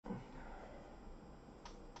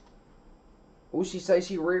Who she say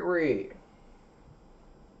she red?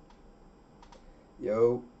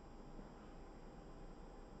 Yo.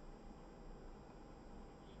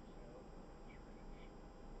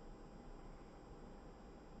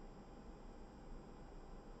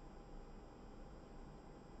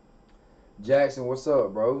 Jackson, what's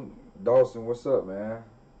up, bro? Dawson, what's up, man?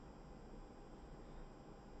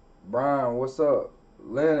 Brian, what's up?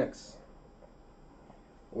 Lennox,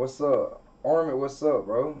 what's up? Armin, what's up,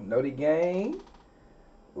 bro? Know the game?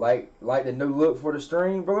 Like the new look for the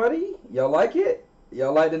stream, buddy? Y'all like it?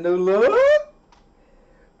 Y'all like the new look?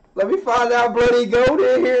 Let me find out Bloody Goat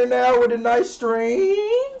in here now with the nice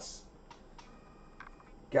streams.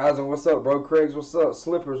 Guys, and what's up, bro? Craigs, what's up?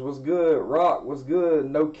 Slippers, what's good? Rock, what's good?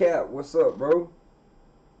 No Cap, what's up, bro?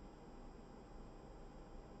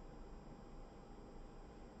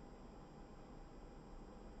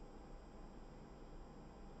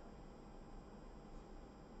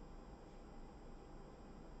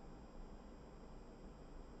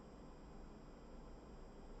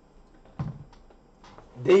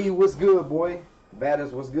 D, what's good, boy?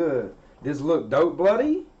 Baddest, what's good? This look dope,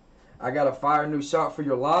 Bloody? I got a fire new shot for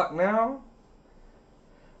your lock now.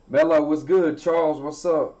 Mello, what's good? Charles, what's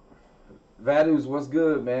up? Vadus, what's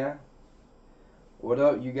good, man? What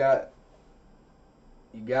up? You got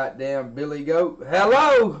damn Billy Goat.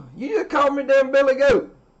 Hello! You just called me damn Billy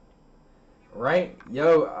Goat. Right?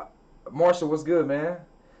 Yo, Marshall, what's good, man?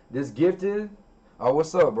 This gifted. Oh,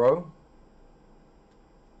 what's up, bro?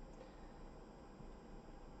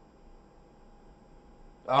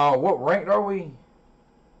 Oh, what ranked are we?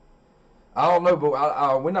 I don't know,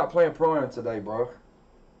 but we're not playing pro today, bro.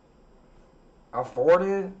 I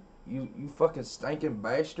farted? You fucking stinking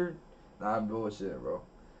bastard? Nah, I'm bullshit, bro.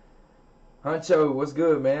 Huncho, what's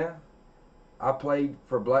good, man? I played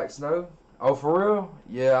for Black Snow. Oh, for real?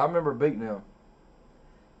 Yeah, I remember beating them.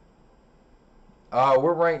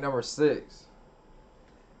 We're ranked number 6.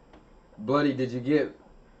 Bloody, did you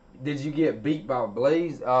get beat by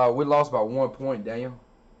Blaze? We lost by 1 point, Daniel.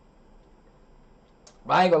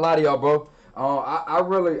 But I ain't gonna lie to y'all, bro. I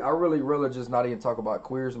really just not even talk about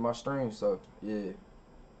queers in my stream. So yeah,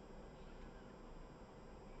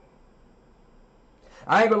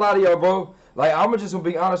 I ain't gonna lie to y'all, bro. Like I'm just gonna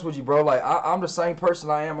be honest with you, bro. Like I'm the same person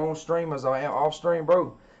I am on stream as I am off stream,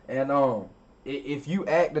 bro. And if you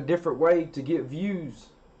act a different way to get views,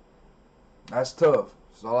 that's tough.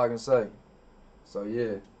 That's all I can say. So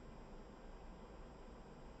yeah.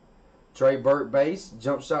 Trey Burke base,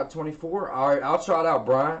 jump shot 24. All right, I'll try it out,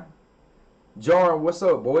 Brian. Jaron, what's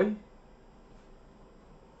up, boy?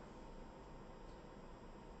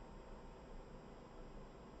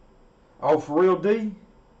 Oh, for real, D?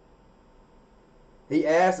 He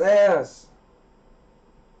ass.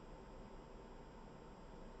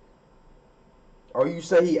 Oh, you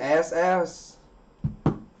say he ass?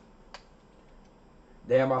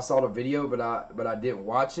 Damn, I saw the video, but I didn't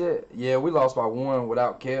watch it. Yeah, we lost by 1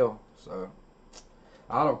 without Kel, so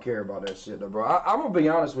I don't care about that shit, though, bro. I'm gonna be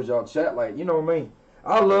honest with y'all, chat. Like, you know what I mean?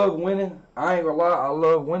 I love winning. I ain't gonna lie, I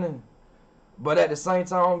love winning. But at the same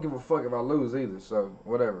time, I don't give a fuck if I lose either. So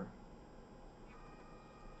whatever.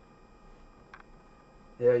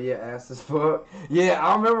 Hell yeah, ass as fuck. Yeah,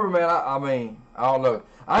 I remember, man. I mean, I don't know.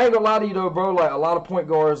 I ain't gonna lie to you though, bro. Like a lot of point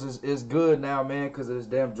guards is good now, man, because of this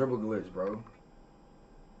damn dribble glitch, bro.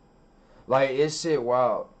 Like it's shit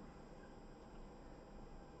wild.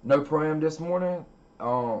 No pram this morning.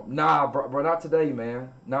 Nah, bro, not today,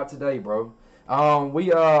 man. Not today, bro. We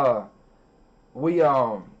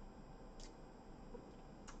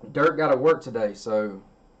Dirk got to work today, so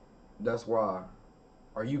that's why.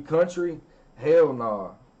 Are you country? Hell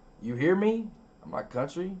nah. You hear me? I'm not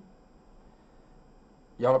country.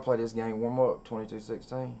 Y'all to play this game. Warm up.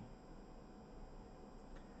 22-16.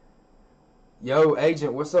 Yo,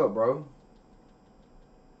 agent, what's up, bro?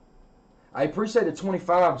 I appreciate the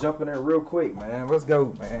 25 jumping in real quick, man. Let's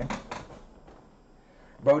go, man.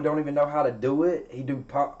 Bro don't even know how to do it. He do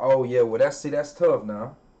pop. Oh yeah, well that's tough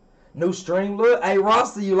now. New stream look. Hey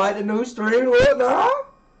Rasta, you like the new stream look now?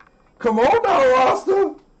 Come on now,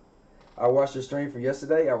 Rasta. I watched the stream from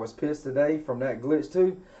yesterday. I was pissed today from that glitch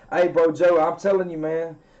too. Hey bro Joe, I'm telling you,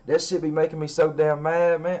 man, that shit be making me so damn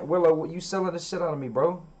mad, man. Willow, you selling the shit out of me,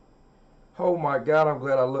 bro. Oh my god, I'm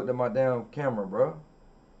glad I looked at my damn camera, bro.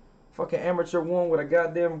 Fucking amateur one with a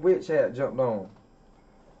goddamn witch hat jumped on.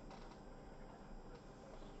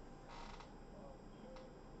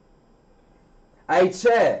 Hey,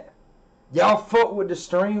 chat. Y'all fuck with the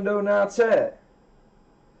stream, though, now, chat.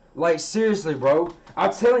 Like, seriously, bro.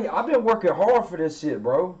 I'm telling you, I've been working hard for this shit,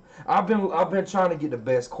 bro. I've been trying to get the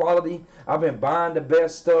best quality. I've been buying the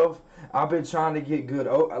best stuff. I've been trying to get good.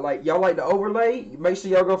 Oh, like y'all like the overlay? Make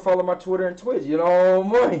sure y'all go follow my Twitter and Twitch. You know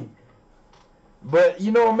what I mean? But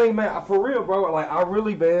you know what I mean, man. For real, bro. Like I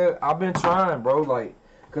really been. I've been trying, bro. Like,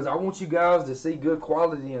 cause I want you guys to see good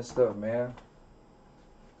quality and stuff, man.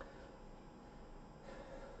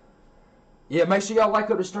 Yeah, make sure y'all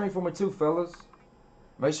like up the stream for me too, fellas.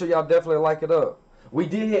 Make sure y'all definitely like it up. We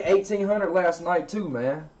did hit 1,800 last night too,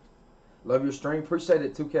 man. Love your stream. Appreciate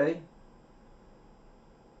it, 2K.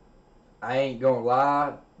 I ain't gonna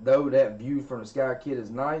lie, though, that view from the Sky Kid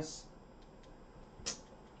is nice.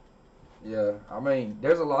 Yeah, I mean,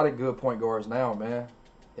 there's a lot of good point guards now, man.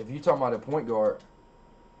 If you talking about a point guard,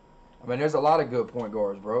 I mean, there's a lot of good point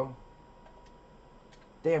guards, bro.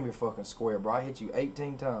 Damn, you're fucking square, bro. I hit you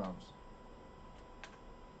 18 times.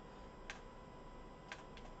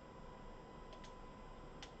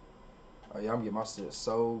 Oh, yeah, I'm getting my shit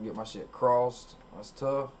sold, get my shit crossed. That's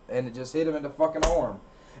tough. And it just hit him in the fucking arm.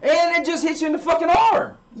 And it just hit you in the fucking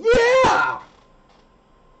arm. Yeah!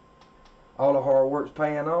 All the hard work's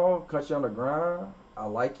paying off. Cut you on the grind. I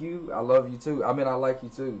like you. I love you, too. I mean, I like you,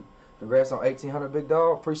 too. Congrats on 1,800, big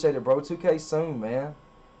dog. Appreciate it, bro. 2K soon, man.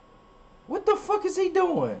 What the fuck is he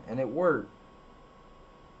doing? And it worked.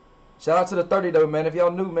 Shout out to the 30, though, man. If y'all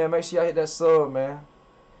new, man, make sure y'all hit that sub, man.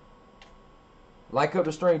 Like up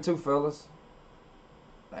the stream too, fellas.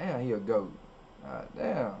 Damn, he a goat. God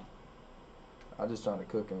damn. I just trying to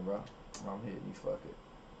cook him, bro. I'm hitting you, fuck it.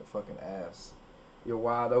 The fucking ass. You're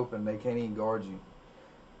wide open. They can't even guard you.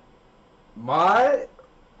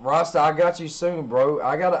 Rasta, I got you soon, bro.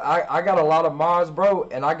 I got a lot of mods, bro,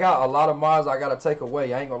 and I got a lot of mods I gotta take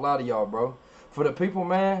away. I ain't gonna lie to y'all, bro. For the people,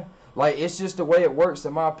 man, like it's just the way it works,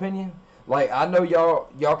 in my opinion. Like I know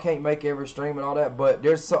y'all can't make every stream and all that, but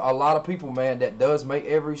there's a lot of people, man, that does make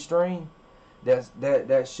every stream.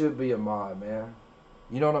 That should be a mod, man.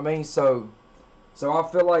 You know what I mean? So I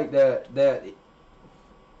feel like that.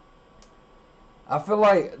 I feel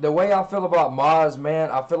like the way I feel about mods,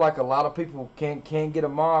 man. I feel like a lot of people can get a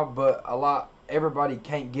mod, but everybody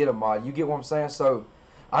can't get a mod. You get what I'm saying? So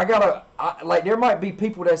like there might be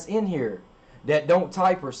people that's in here that don't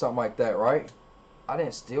type or something like that, right? I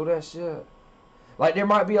didn't steal that shit. Like there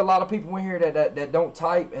might be a lot of people in here that don't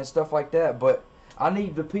type and stuff like that, but I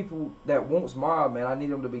need the people that wants mod, man. I need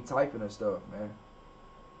them to be typing and stuff, man.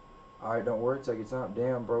 All right, don't worry, take your time.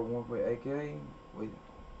 Damn, bro, 1.8K. Wait,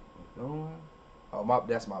 doing? Oh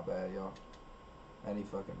that's my bad, y'all. And he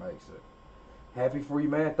fucking makes it. Happy for you,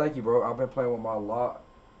 man. Thank you, bro. I've been playing with my lot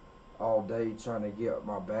all day trying to get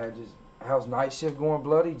my badges. How's night shift going,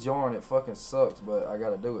 bloody? Jorn, it fucking sucks, but I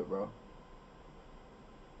gotta do it, bro.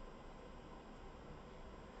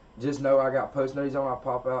 Just know I got post notifications on. I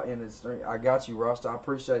pop out in the stream. I got you, Rust. I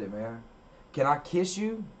appreciate it, man. Can I kiss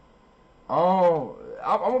you? I'm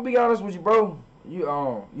gonna be honest with you, bro. You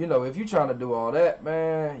know, if you trying to do all that,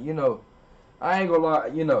 man, you know, I ain't gonna lie.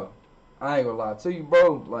 You know, I ain't gonna lie to you,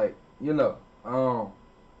 bro. Like, you know,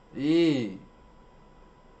 yeah,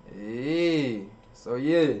 yeah. So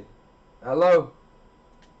yeah, hello,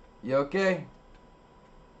 you okay?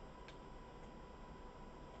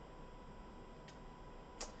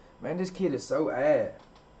 Man, this kid is so ad.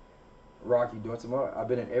 Rocky doing tomorrow. I've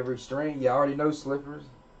been in every stream. You already know Slippers.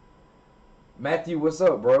 Matthew, what's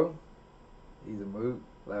up, bro? He's a mood.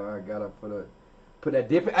 Like I gotta put that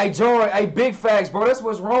dip in. Hey, John. Hey, big facts, bro. That's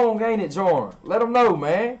what's wrong, ain't it, John? Let him know,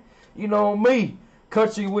 man. You know me.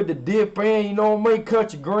 Country with the dip in. You know me.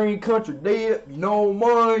 Country green, country dip. You know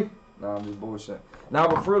me. Nah, I'm just bullshit. Now,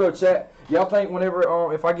 but for real, chat. Y'all think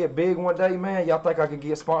whenever if I get big one day, man, y'all think I could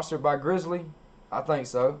get sponsored by Grizzly? I think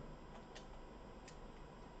so.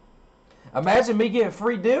 Imagine me getting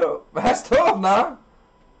free dip. That's tough, nah.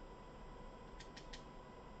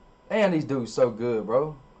 Man, these dudes so good,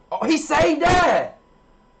 bro. Oh, he saved that.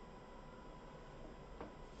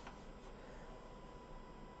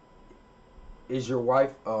 Is your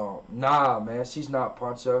wife? Nah, man. She's not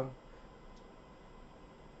Poncho.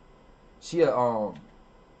 She a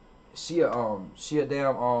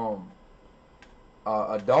damn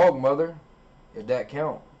a dog mother, if that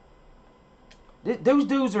count. Those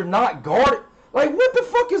dudes are not guarded. Like, what the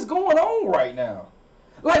fuck is going on right now?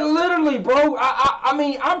 Like, literally, bro. I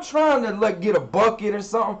mean, I'm trying to like get a bucket or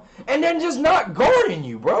something, and then just not guarding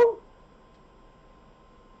you, bro.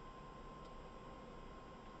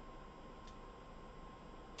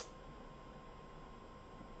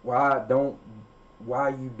 Why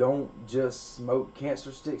you don't just smoke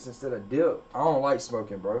cancer sticks instead of dip? I don't like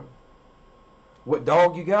smoking, bro. What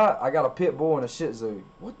dog you got? I got a pit bull and a shih tzu.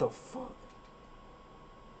 What the fuck?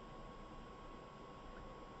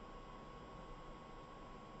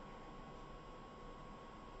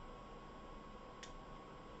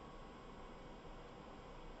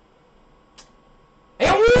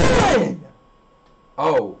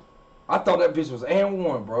 Oh, I thought that bitch was and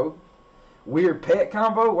one, bro. Weird pet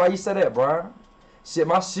combo? Why you say that, Brian? Shit,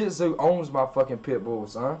 my Shih Tzu owns my fucking pit bull,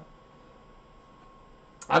 son.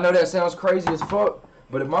 I know that sounds crazy as fuck,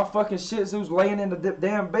 but if my fucking Shih Tzu's laying in the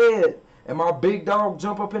damn bed and my big dog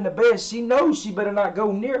jump up in the bed, she knows she better not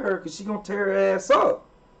go near her because she gonna tear her ass up.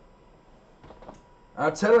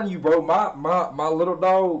 I'm telling you, bro, my little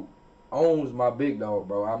dog owns my big dog,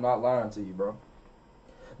 bro. I'm not lying to you, bro.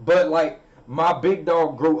 But like my big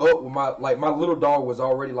dog grew up with my little dog was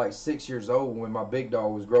already like 6 years old when my big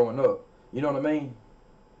dog was growing up. You know what I mean?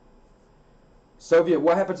 Soviet,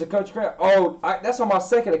 what happened to Country Crab? Oh, that's on my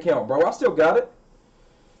second account, bro. I still got it.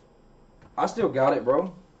 I still got it,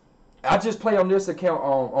 bro. I just play on this account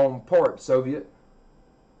on part, Soviet.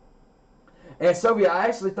 And Soviet, I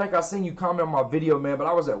actually think I seen you comment on my video, man, but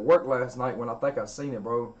I was at work last night when I think I seen it,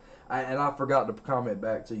 bro. And I forgot to comment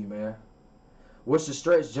back to you, man. What's the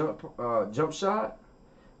stretch jump shot?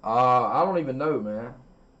 I don't even know, man.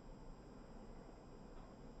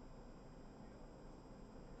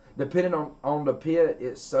 Depending on the pit,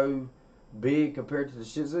 it's so big compared to the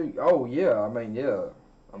Shih Tzu. Oh yeah, I mean yeah,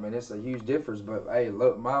 I mean it's a huge difference. But hey,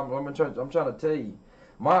 look, I'm trying to tell you,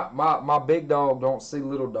 my big dog don't see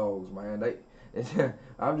little dogs, man.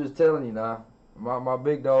 I'm just telling you now. My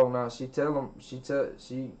big dog now, she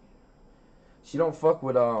don't fuck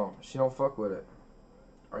with it.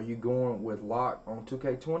 Are you going with lock on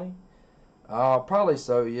 2K20? Probably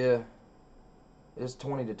so, yeah. It's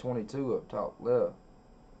 20 to 22 up top left.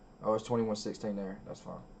 Oh, it's 21-16 there. That's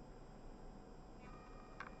fine.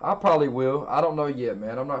 I probably will. I don't know yet,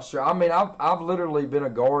 man. I'm not sure. I mean, I've literally been a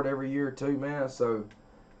guard every year too, man. So,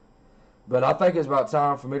 but I think it's about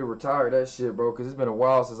time for me to retire that shit, bro. Cause it's been a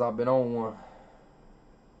while since I've been on one.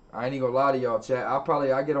 I ain't even gonna lie to y'all, chat.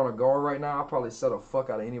 I get on a guard right now. I'll probably sell the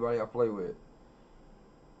fuck out of anybody I play with.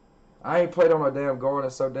 I ain't played on a damn guard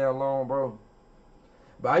in so damn long, bro.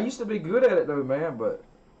 But I used to be good at it though, man. But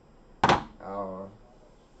I'll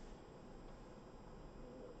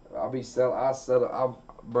be selling.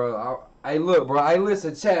 Hey, look, bro. Hey,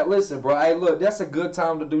 listen, chat. Listen, bro. Hey, look. That's a good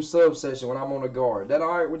time to do sub session when I'm on the guard. That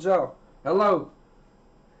all right with y'all? Hello.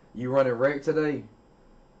 You running rec today?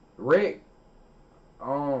 Rec.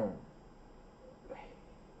 Hell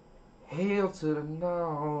to the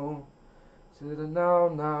no. To the no,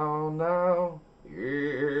 no, no.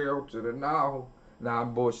 Hell to the no. Nah,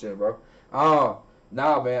 I'm bullshitting, bro.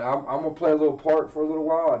 Nah, man. I'm gonna play a little part for a little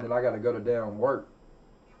while, and then I gotta go to damn work.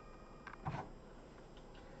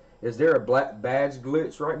 Is there a black badge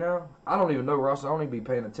glitch right now? I don't even know, Ross. I don't even be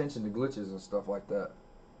paying attention to glitches and stuff like that.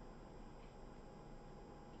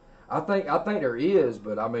 I think there is,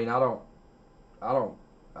 but I mean, I don't know.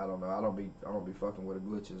 I don't be fucking with the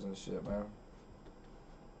glitches and shit, man.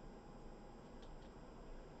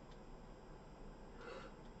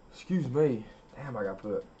 Excuse me. Damn, I got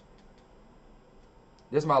put.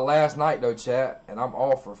 This is my last night though, chat, and I'm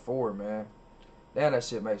off for 4, man. Damn, that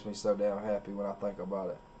shit makes me so damn happy when I think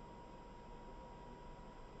about it.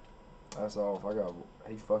 That's off.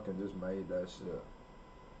 He fucking just made that shit.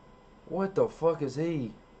 What the fuck is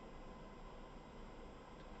he?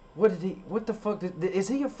 What the fuck is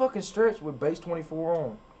he a fucking stretch with base 24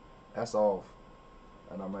 on? That's off.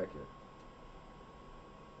 And I make it.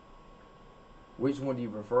 Which one do you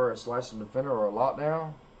prefer, a slashing defender or a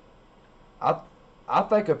lockdown? I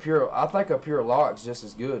think a pure lock's just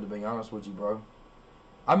as good, to be honest with you, bro.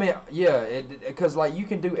 I mean, yeah, because like you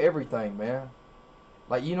can do everything, man.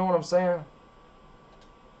 Like, you know what I'm saying?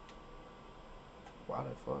 Why the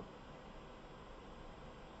fuck?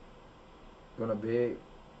 Gonna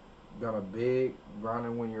big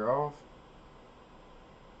grinding when you're off.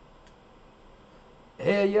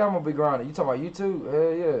 Hell yeah, I'm gonna be grinding. You talking about YouTube?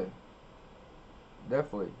 Hell yeah,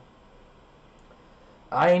 definitely.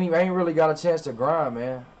 I ain't really got a chance to grind,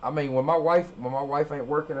 man. I mean, when my wife ain't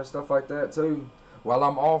working and stuff like that too. While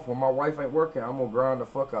I'm off, when my wife ain't working, I'm gonna grind the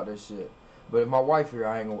fuck out this shit. But if my wife here,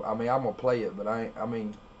 I'm gonna play it, but I'm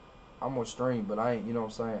gonna stream, but I ain't, you know what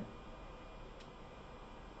I'm saying?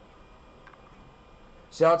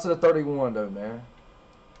 Shout out to the 31 though, man.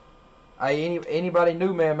 Hey, anybody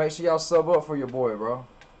new, man, make sure y'all sub up for your boy, bro.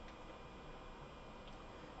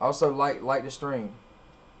 Also like the stream.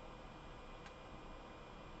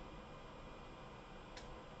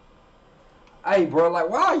 Hey, bro, like,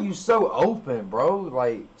 why are you so open, bro?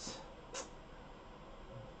 Like,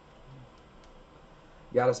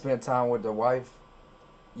 gotta spend time with the wife.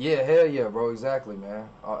 Yeah, hell yeah, bro, exactly, man.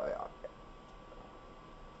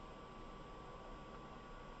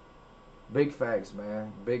 Big facts,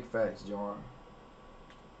 man. Big facts, John.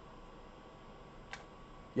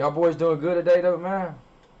 Y'all boys doing good today, though, man?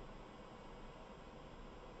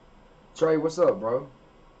 Trey, what's up, bro?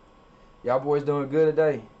 Y'all boys doing good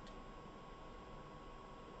today?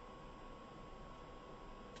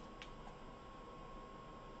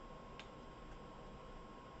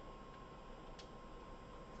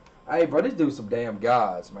 Hey, bro, this dude's some damn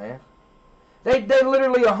gods, man. They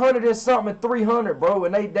literally 100 and something and 300, bro,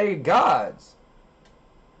 and they gods.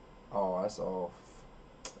 Oh, that's off.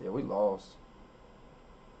 Yeah, we lost.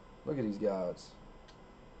 Look at these gods.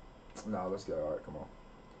 Nah, let's go. All right, come on.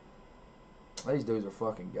 These dudes are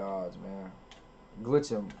fucking gods, man.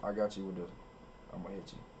 Glitch him. I got you with the... I'm gonna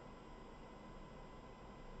hit you.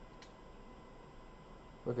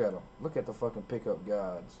 Look at them. Look at the fucking pickup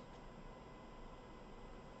gods.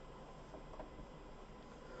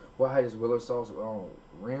 What height is Willow Sauce on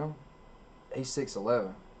rim? He's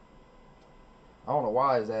 6'11". I don't know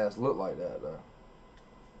why his ass look like that, though.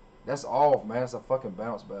 That's off, man. It's a fucking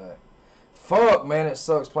bounce back. Fuck, man. It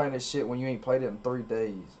sucks playing this shit when you ain't played it in 3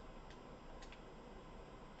 days.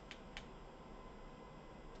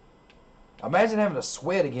 Imagine having to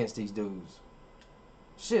sweat against these dudes.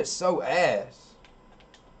 Shit's so ass.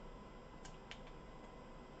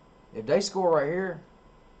 If they score right here,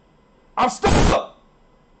 I'm stuck.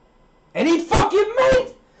 And he fucking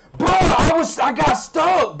made, bro. I got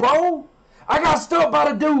stuck, bro. I got stuck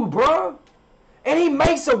by the dude, bro. And he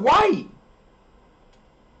makes a white.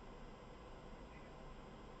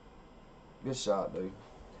 Good shot, dude.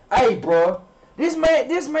 Hey, bro. This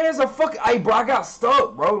man's a fucking... Hey, bro, I got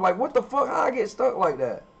stuck, bro. Like, what the fuck? How I get stuck like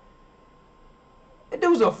that? That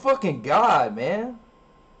dude's a fucking god, man.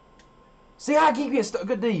 See how I keep getting stuck?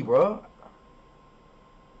 Good D, bro.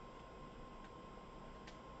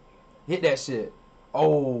 Hit that shit.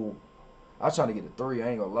 Oh. I was trying to get the 3. I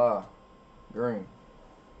ain't gonna lie. Green.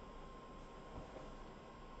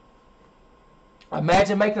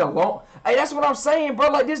 Imagine making a long... Hey, that's what I'm saying, bro.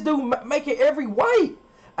 Like, this dude making every white.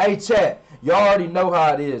 Hey, chat. Y'all already know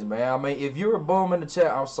how it is, man. I mean, if you're a bum in the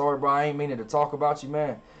chat, I'm sorry, bro. I ain't meaning to talk about you,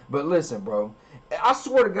 man. But listen, bro. I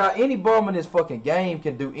swear to God, any bum in this fucking game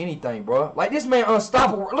can do anything, bro. Like, this man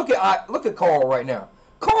unstoppable. Look at Carl right now.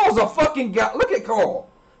 Carl's a fucking guy. Look at Carl.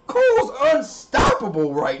 Carl's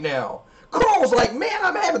unstoppable right now. Carl's like, man,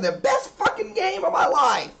 I'm having the best fucking game of my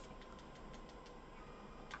life.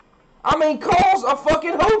 I mean, Carl's a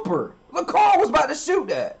fucking hooper. Look, Carl was about to shoot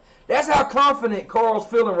that. That's how confident Carl's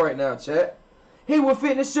feeling right now, chat. He was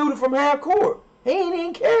fitting to shoot it from half court. He ain't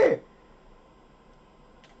even care.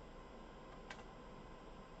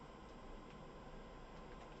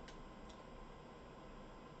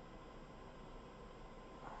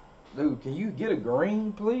 Dude, can you get a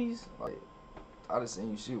green, please? Like, I just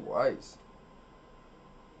seen you shoot whites.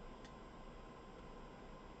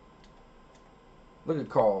 Look at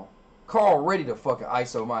Carl. Carl ready to fucking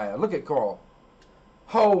ISO my ass. Look at Carl.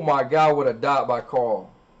 Oh my God, what a dot by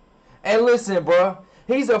Carl. And listen, bro.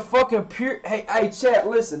 He's a fucking pure... Hey, chat,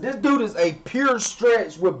 listen. This dude is a pure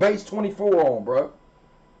stretch with base 24 on, bro.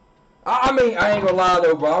 I mean, I ain't gonna lie,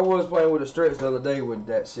 though, bro. I was playing with a stretch the other day with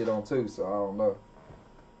that shit on, too, so I don't know.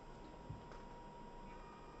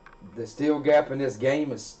 The steal gap in this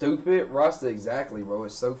game is stupid. Rasta, exactly, bro.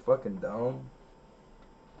 It's so fucking dumb.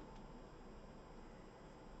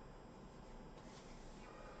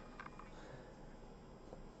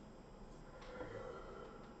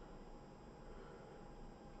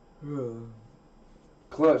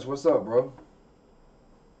 Clutch, what's up, bro?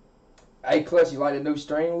 Hey, Clutch, you like the new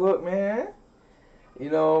string look, man?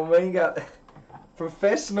 You know what I mean? Got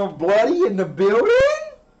professional bloody in the building?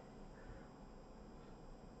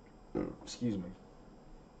 Excuse me.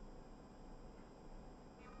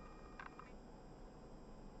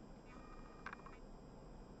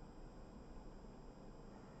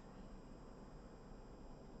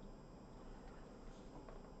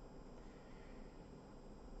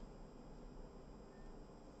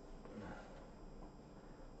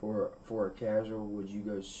 For a casual, would you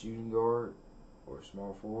go shooting guard or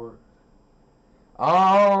small forward?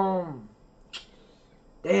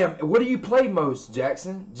 Damn, what do you play most,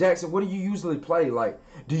 Jackson? Jackson, what do you usually play? Like,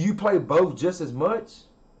 do you play both just as much?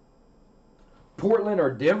 Portland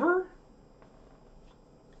or Denver?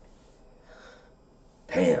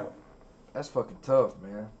 Damn, that's fucking tough,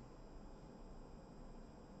 man.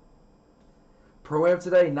 Pro-Am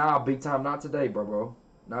today? Nah, big time, not today, bro.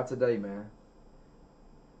 Not today, man.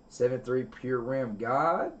 7-3 pure rim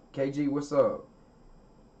god. KG, what's up?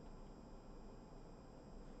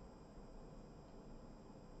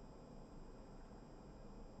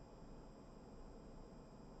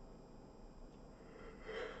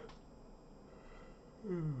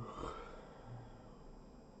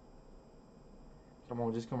 Come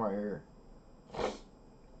on, just come right here.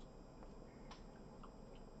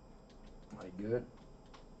 good.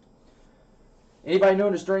 Anybody new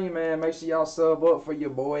in the stream, man, make sure y'all sub up for your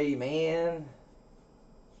boy, man.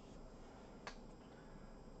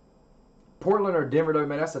 Portland or Denver, though,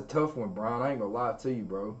 man, that's a tough one, Brian. I ain't gonna lie to you,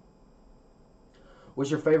 bro. What's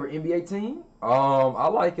your favorite NBA team? I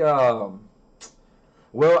like,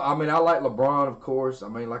 well, I mean, I like LeBron, of course. I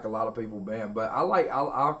mean, like a lot of people, man. But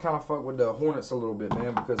I kind of fuck with the Hornets a little bit,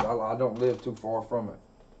 man, because I don't live too far from it.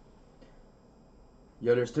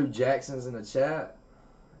 Yo, there's 2 Jacksons in the chat.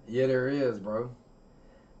 Yeah, there is, bro.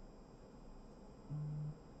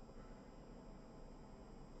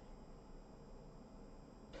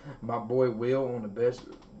 My boy Will the best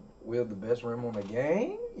rim on the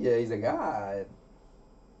game. Yeah, he's a god.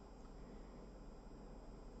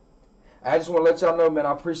 I just want to let y'all know, man,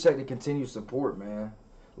 I appreciate the continued support, man.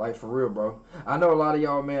 Like, for real, bro. I know a lot of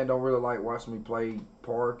y'all, man, don't really like watching me play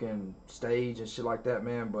park and stage and shit like that,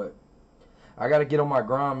 man, but I got to get on my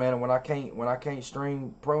grind, man, and when I can't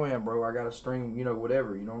stream Pro-Am, bro, I got to stream,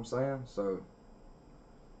 whatever, you know what I'm saying? So,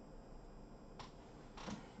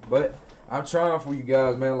 but I'm trying for you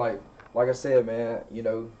guys, man, like I said, man,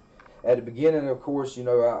 at the beginning, of course,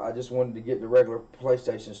 I just wanted to get the regular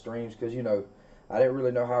PlayStation streams because, I didn't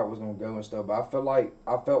really know how it was gonna go and stuff, but I felt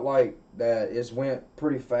like that it's went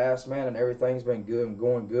pretty fast, man, and everything's been good and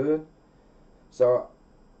going good. So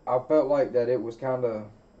I felt like that it was kind of,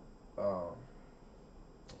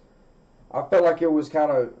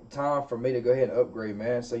 time for me to go ahead and upgrade,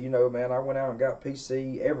 man. So man, I went out and got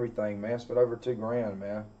PC, everything, man. Spent over $2,000,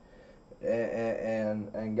 man,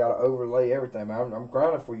 and got to overlay everything, man. I'm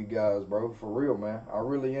grinding for you guys, bro, for real, man. I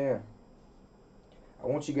really am. I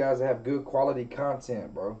want you guys to have good quality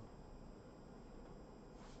content, bro.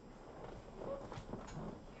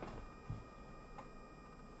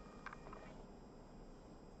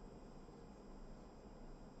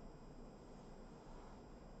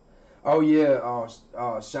 Oh yeah,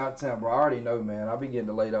 Shot Town, bro. I already know, man. I be getting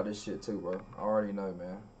delayed out this shit too, bro. I already know,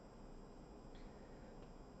 man.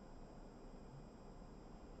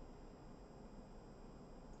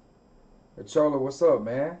 Hey, Chola, what's up,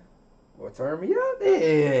 man? Well, turn me up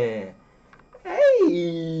then.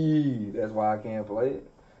 Hey, that's why I can't play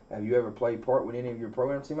it. Have you ever played part with any of your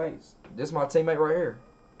Pro-Am teammates? This is my teammate right here.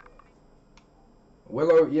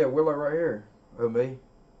 Willow, yeah, Willow right here. Who, me?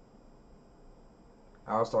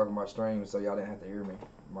 I was talking about stream, so y'all didn't have to hear me.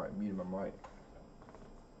 Might mute my mic.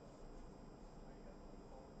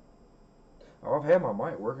 Oh, I've had my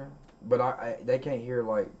mic working, but they can't hear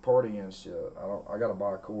like party and shit. I gotta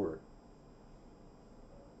buy a cord.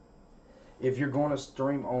 If you're going to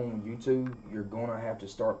stream on YouTube, you're gonna have to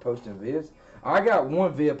start posting vids. I got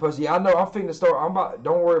one vid posted. Yeah, I know. I'm finna to start.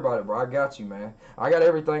 Don't worry about it, bro. I got you, man. I got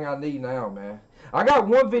everything I need now, man. I got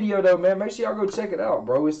one video though, man. Make sure y'all go check it out,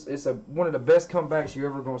 bro. It's one of the best comebacks you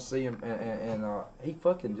ever gonna see, and he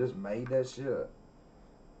fucking just made that shit.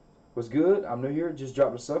 What's good? I'm new here. Just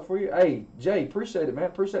dropped a sub for you. Hey, Jay, appreciate it, man.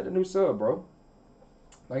 Appreciate the new sub, bro.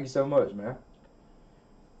 Thank you so much, man.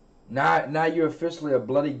 Now you're officially a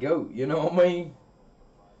bloody goat. You know what I mean?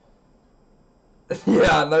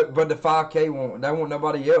 Yeah, I know, but the 5K won't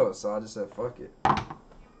nobody else, so I just said fuck it.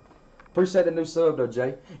 Appreciate the new sub though,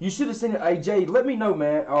 Jay. You should have seen it. Hey Jay, let me know,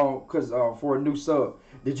 man. Cause for a new sub,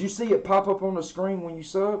 did you see it pop up on the screen when you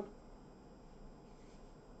subbed?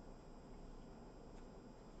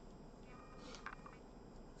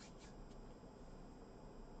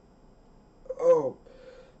 Oh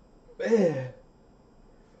man,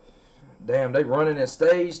 damn, they running at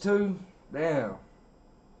stage too. Damn.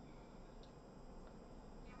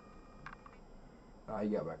 Oh, he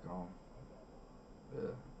got back on.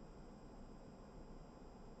 Yeah.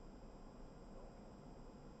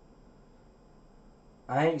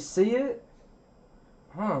 I ain't see it.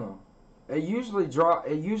 Huh. It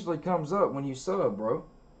usually comes up when you sub, bro.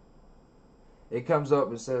 It comes up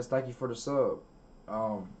and says thank you for the sub.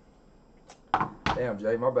 Um Damn,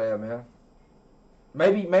 Jay, my bad, man.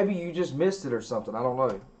 Maybe you just missed it or something. I don't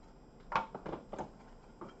know.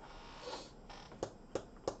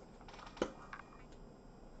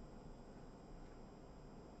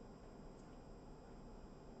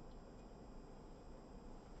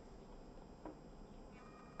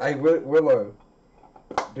 Hey, Willow,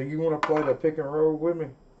 do you want to play the pick and roll with me?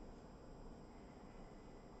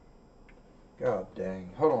 God dang.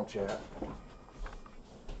 Hold on, chat.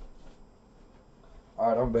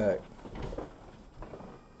 Alright, I'm back.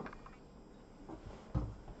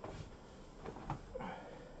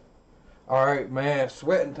 Alright, man.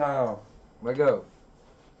 Sweating time. Let go.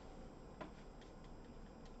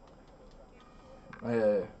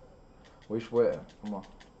 Yeah. We sweating. Come on.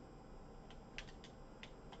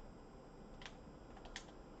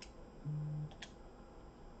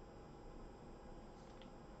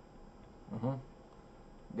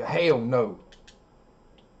 Hell no.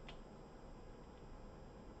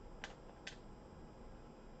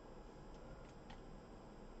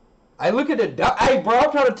 Hey, look at the... Hey, bro,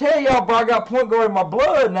 I'm trying to tell y'all, bro, I got point guard in my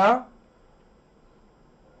blood now.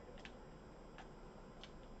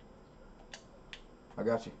 I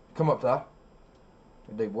got you. Come up, Ty.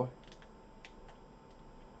 Good day, boy.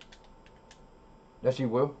 That's you,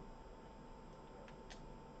 Will.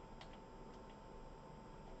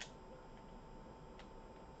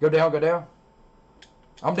 Go down, go down.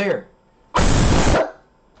 I'm there. I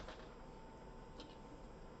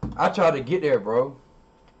tried to get there, bro.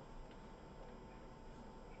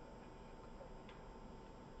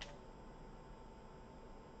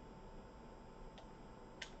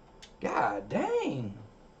 God dang.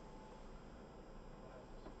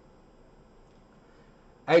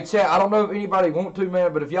 Hey, chat, I don't know if anybody want to,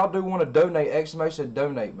 man, but if y'all do want to donate, exclamation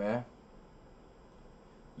donate, man.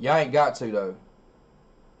 Y'all ain't got to, though.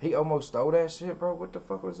 He almost stole that shit, bro. What the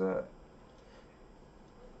fuck was that?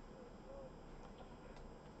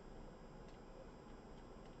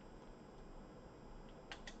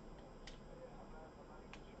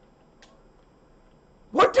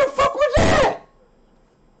 What the fuck was that?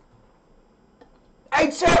 Hey,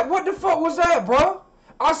 chat, what the fuck was that, bro?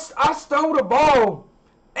 I stole the ball,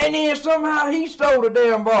 and then somehow he stole the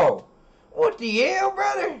damn ball. What the hell,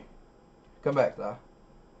 brother? Come back, though.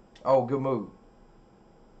 Oh, good move.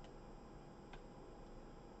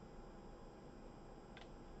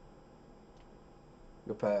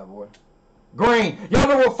 Good pass, boy. Green, y'all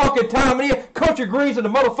know what fucking time it is? Country Greens in the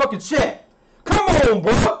motherfucking chat. Come on,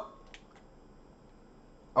 bro.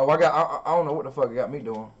 Oh, I don't know what the fuck it got me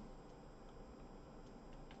doing.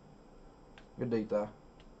 Good D, though.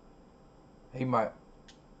 He might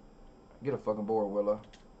get a fucking board, Willow.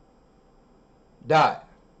 Dot.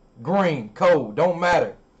 Green, cold, don't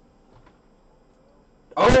matter.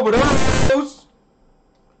 Overdose.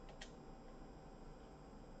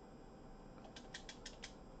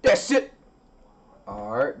 That shit.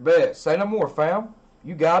 Alright, bet. Say no more, fam.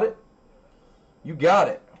 You got it. You got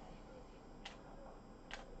it.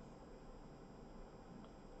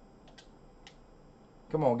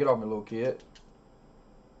 Come on, get off me, little kid.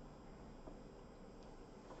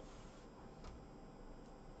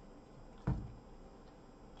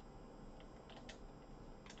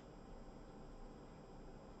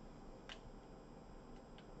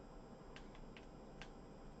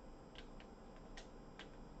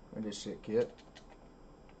 Look at this shit, kid.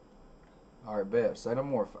 Alright, bet. Say no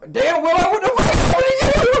more. Damn, Will, what the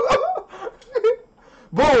fuck?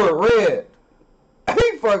 Board, red.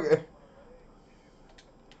 He fucking...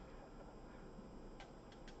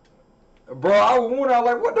 Bro, I was wondering, I was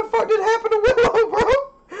like, what the fuck did happen to Willow, bro?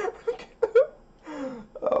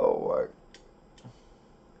 Oh,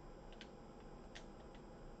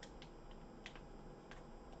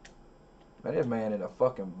 my. Man, this man in a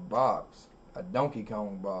fucking box. A Donkey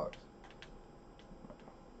Kong box.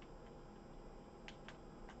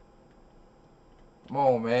 Come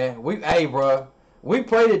on, man. Hey, bro. We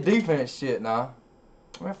play the defense shit now.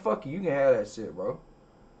 Man, fuck you. You can have that shit, bro.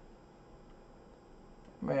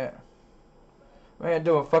 Man. Man,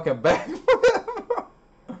 doing fucking back.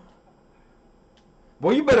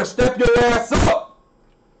 Boy, you better step your ass up.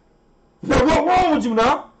 Now, what's wrong with you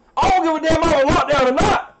now? I don't give a damn if I'm on lockdown or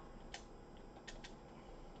not.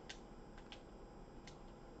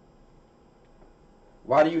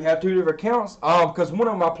 Why do you have two different accounts? Because one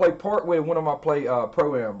of them I play part with, one of them I play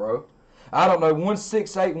Pro-Am, bro. I don't know, one's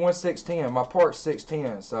 6'8", one's 6'10". My part's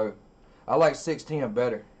 6'10", so I like 6'10"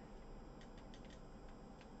 better.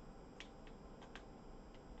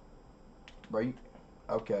 Bro,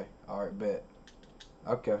 okay. Alright, bet.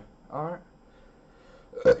 Okay. Alright.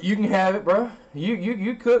 You can have it, bro.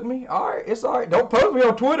 You cook me. Alright, it's alright. Don't post me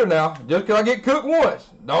on Twitter now. Just because I get cooked once.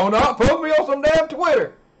 Don't not post me on some damn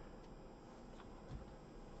Twitter.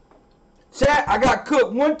 Chat, I got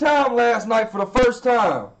cooked one time last night for the first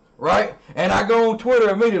time. Right? And I go on Twitter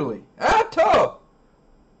immediately. That's tough.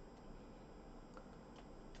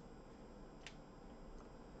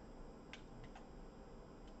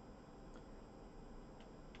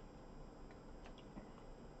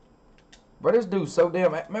 Bro, this dude's so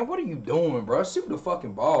damn... Man, what are you doing, bro? Shoot the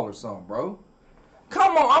fucking ball or something, bro.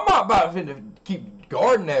 Come on, I'm not about to keep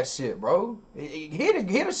guarding that shit, bro.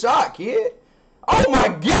 Hit a shot, kid. Oh, my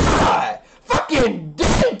God. Fucking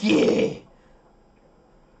dinky.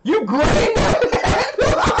 You green?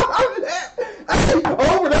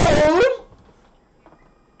 Over there.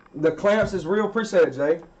 The clamps is real. Appreciate it,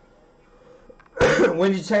 Jay.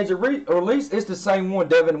 When you change the release, it's the same one,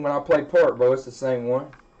 Devin, when I play part, bro. It's the same one.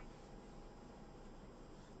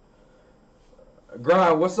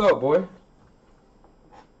 Grind, what's up, boy?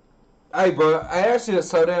 Hey, bro, hey, that shit is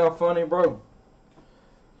so damn funny, bro.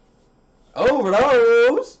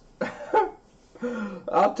 Overdose.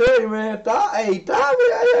 I'll tell you, man. Hey, Tommy,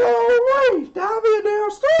 Tommy a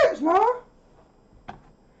damn stretch, man.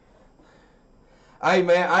 Hey,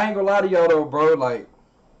 man, I ain't gonna lie to y'all though, bro. Like,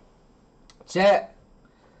 chat.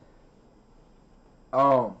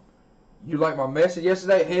 You like my message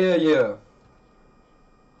yesterday? Hell yeah.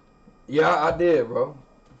 Yeah, I did, bro.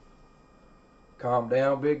 Calm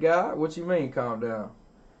down, big guy. What you mean, calm down?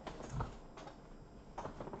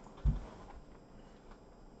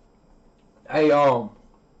 Hey,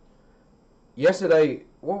 yesterday,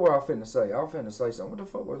 what were I finna say? I was finna say something. What the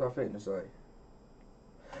fuck was I finna say?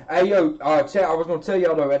 Hey, yo, chat, I was gonna tell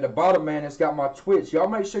y'all though, at the bottom, man, it's got my Twitch. Y'all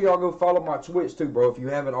make sure y'all go follow my Twitch too, bro, if you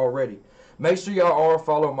haven't already. Make sure y'all are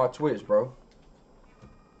following my Twitch, bro.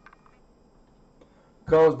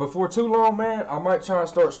 Cause before too long, man, I might try and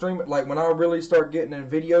start streaming. Like when I really start getting in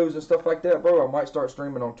videos and stuff like that, bro, I might start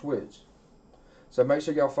streaming on Twitch. So make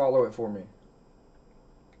sure y'all follow it for me.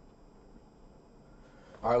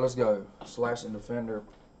 All right, let's go. Slash and defender,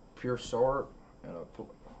 pure sword, and a. All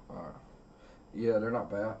right. Yeah, they're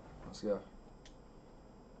not bad. Let's go.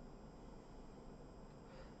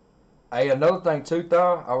 Hey, another thing too,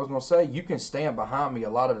 though, I was gonna say you can stand behind me a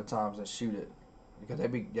lot of the times and shoot it because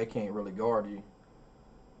they can't really guard you.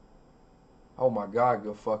 Oh my God,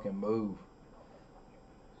 good fucking move.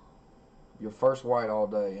 Your first white all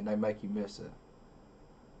day, and they make you miss it.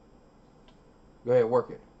 Go ahead,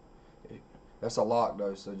 work it. That's a lock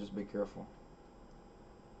though, so just be careful.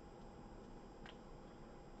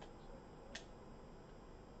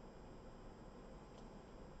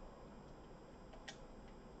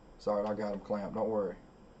 Sorry, I got him clamped. Don't worry.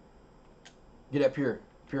 Get that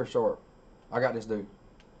pure short. I got this dude.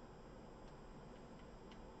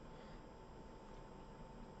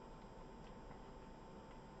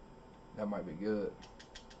 That might be good.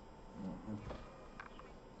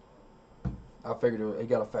 I figured he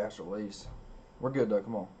got a fast release. We're good though.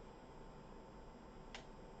 Come on.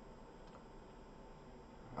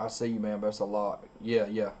 I see you, man, but it's a lot. Yeah,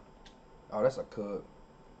 yeah. Oh, that's a cut.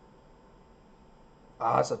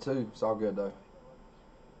 Ah, that's a two. It's all good though.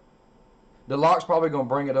 The lock's probably gonna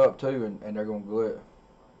bring it up too, and they're gonna glue it.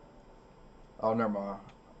 Oh, never mind.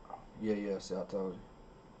 Yeah, yeah. See, I told you.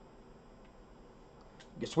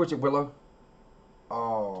 Get switch it, Willow.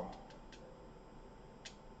 Oh,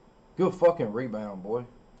 good fucking rebound, boy.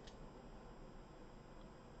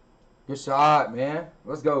 Good shot, man.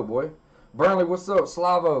 Let's go, boy. Burnley, what's up?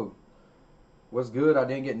 Slavo, what's good? I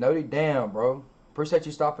didn't get noted. Damn, bro. Appreciate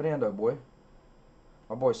you stopping in, though, boy.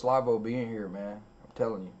 My boy Slavo be in here, man. I'm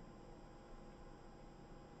telling you.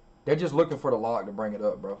 They're just looking for the lock to bring it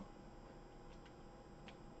up, bro.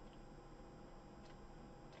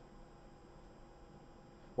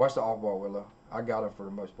 Watch the off ball, Willow. I got him for the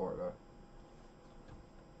most part, though.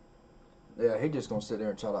 Yeah, he just gonna sit there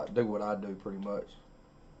and try to do what I do, pretty much.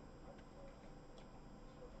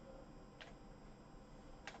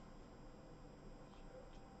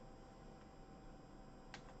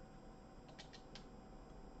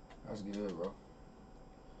 That's good, bro.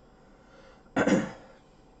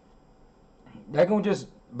 They're gonna just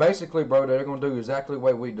basically, bro. They're gonna do exactly the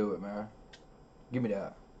way we do it, man. Give me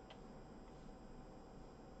that.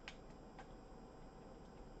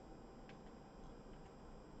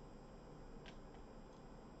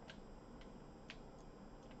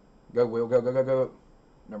 Go, Will. Go, go, go, go.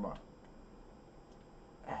 Never mind.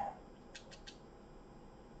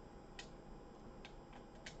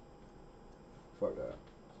 Fuck that.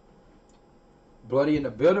 Bloody in the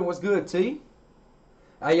building. What's good, T?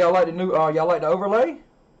 Hey, y'all like the new? Y'all like the overlay?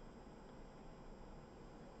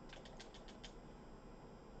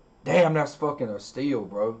 Damn, that's fucking a steal,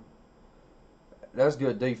 bro. That's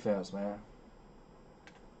good defense, man.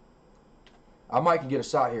 I might can get a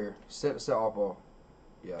shot here. Set off ball.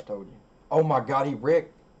 Yeah, I told you. Oh my God, he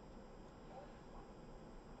wrecked.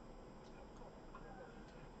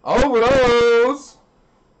 Overdose.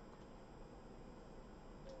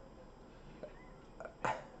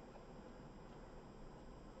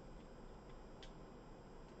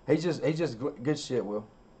 He's just good shit, Will.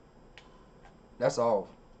 That's all.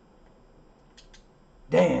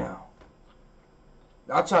 Damn.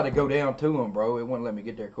 I tried to go down to him, bro. It wouldn't let me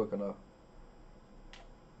get there quick enough.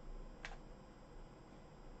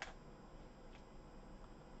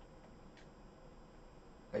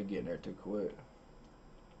 They getting there too quick.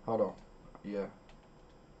 Hold on. Yeah.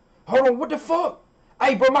 Hold on. What the fuck?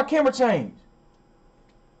 Hey, bro, my camera changed.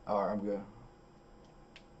 All right, I'm good.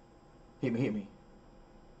 Hit me.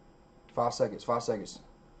 5 seconds. 5 seconds.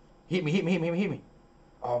 Hit me.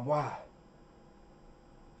 why?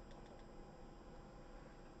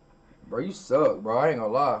 Bro, you suck, bro. I ain't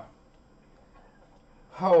gonna lie.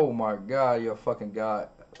 Oh my god, you're a fucking god.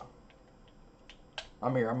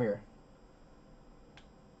 I'm here, I'm here.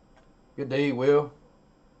 Good day, Will.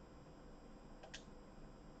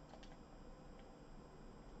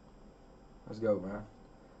 Let's go, man.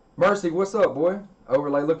 Mercy, what's up, boy?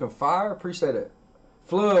 Overlay looking fire. Appreciate it.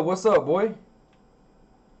 Flood, what's up, boy?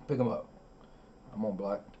 Pick him up. I'm on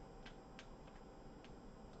black.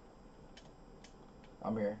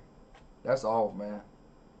 I'm here. That's off, man.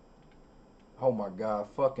 Oh my god,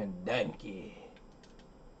 fucking danky.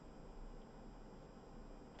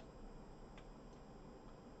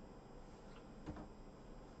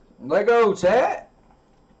 Let go, chat.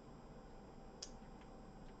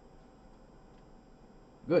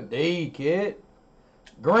 Good day, kid.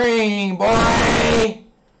 Green, boy.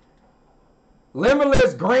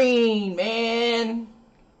 Limitless green, man.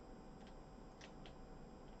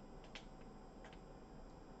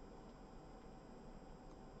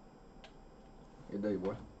 Good day,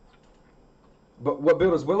 boy. But what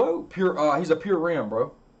build is Willow? Pure. He's a pure rim,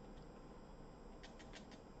 bro.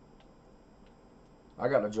 I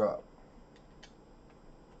got a drop.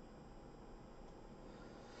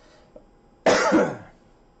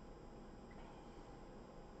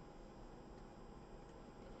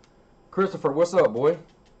 Christopher, what's up, boy?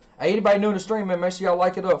 Hey, anybody new in the stream, man, make sure y'all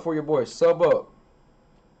like it up for your boy. Sub up.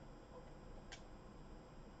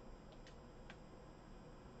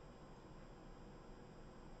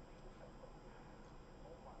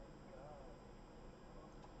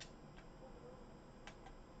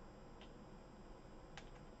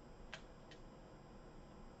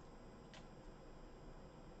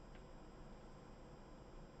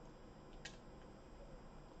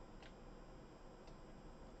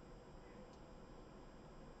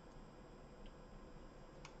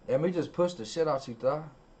 And we just pushed the shit out you, thought.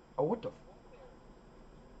 Oh, what the?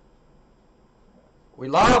 We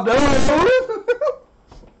live, done.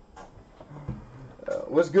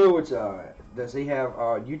 What's good with y'all? Does he have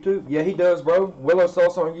YouTube? Yeah, he does, bro. Willow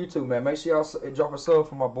Sauce on YouTube, man. Make sure y'all drop a sub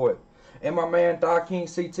for my boy. And my man, Thigh King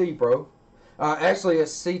CT, bro. Actually,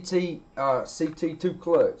 it's CT2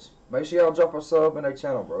 Clutch. Make sure y'all drop a sub in their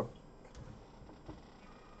channel, bro.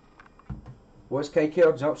 What's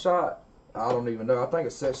KKL jump shot? I don't even know. I think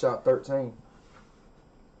it's set shot 13.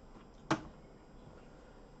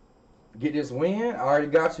 Get this win? I already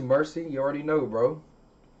got you, Mercy. You already know, bro.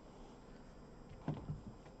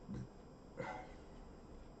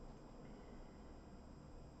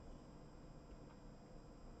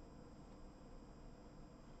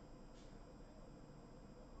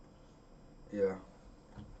 Yeah.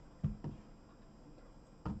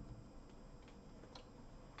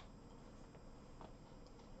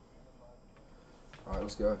 All right,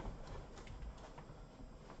 let's go.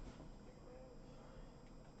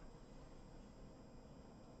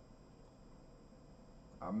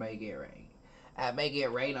 I make it rain. I make it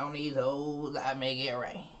rain on these hoes. I make it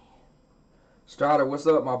rain. Strider, what's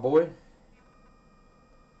up, my boy?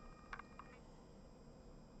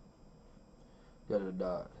 Go to the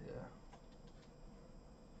dot, yeah.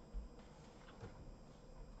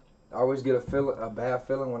 I always get a bad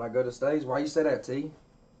feeling when I go to stage. Why you say that, T?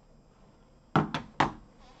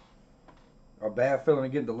 A bad feeling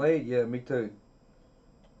of getting delayed? Yeah, me too.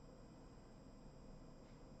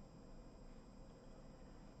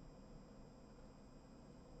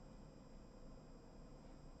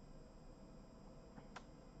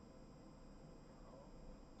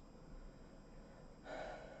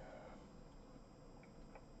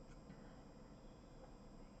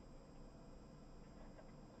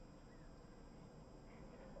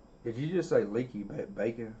 Did you just say leaky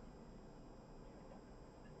bacon?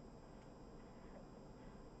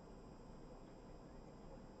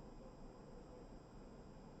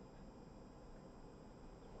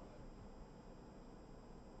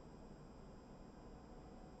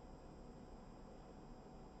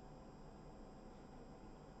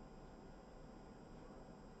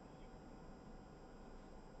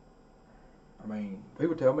 I mean,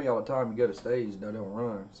 people tell me all the time you go to stage, they don't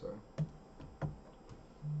run, so.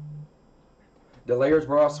 The layers,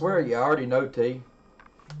 bro, I swear, yeah, I already know, T.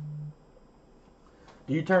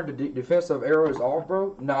 Do you turn the defensive arrows off,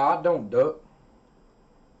 bro? Nah, I don't duck.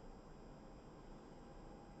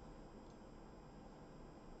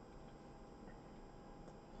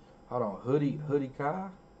 Hold on, Hoodie Kai?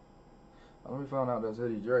 Let me find out that's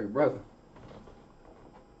Hoodie Dre, brother.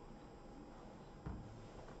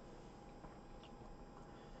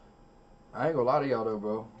 I ain't gonna lie to y'all though,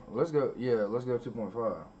 bro. Let's go, yeah, let's go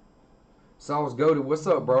 2.5. Sauce Goated, what's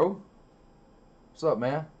up, bro? What's up,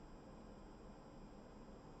 man?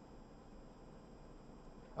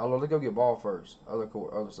 Oh, let's go get ball first. Other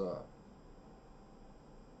court, other side.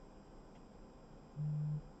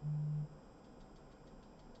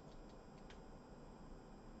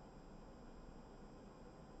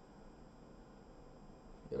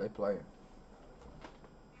 Yeah, they playing.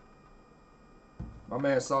 My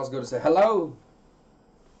man Sauce good to say hello.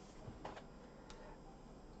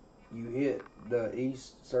 You hit the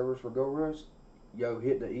East servers for Gold Rush? Yo,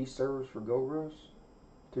 hit the East servers for Gold Rush?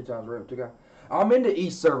 2 times rep, 2 guys. I'm in the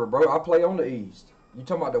East server, bro. I play on the East. You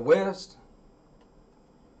talking about the West?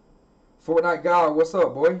 Fortnite guy, what's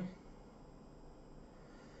up, boy?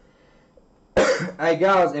 Hey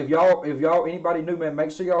guys, if y'all anybody new, man,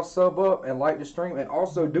 make sure y'all sub up and like the stream, and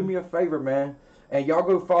also do me a favor, man, and y'all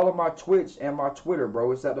go follow my Twitch and my Twitter,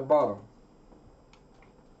 bro. It's at the bottom.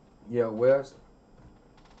 Yeah, West.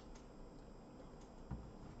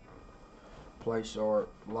 Play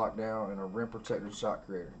sharp, lockdown, and a rim protector shot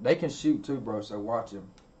creator. They can shoot too, bro. So watch him.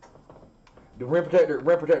 The rim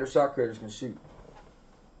protector shot creators can shoot.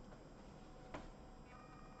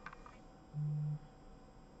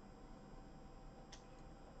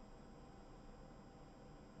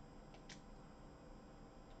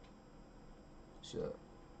 Shit.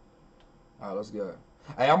 Alright, let's go.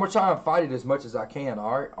 Hey, I'm gonna try and fight it as much as I can,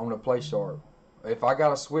 alright? I'm gonna play sharp. If I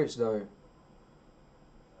gotta switch though.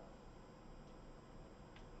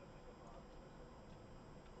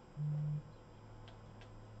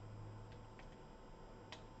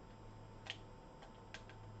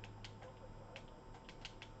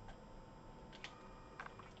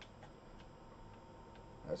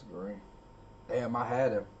 That's green. Damn, I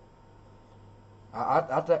had him.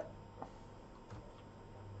 I think.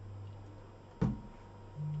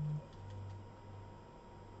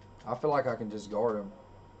 I feel like I can just guard him.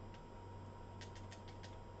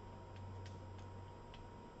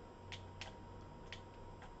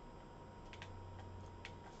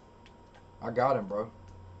 I got him, bro.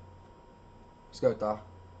 Let's go, Tha.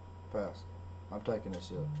 Pass. I'm taking this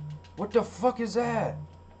shit. What the fuck is that?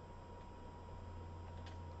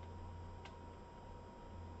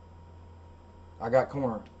 I got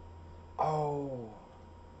corner. Oh.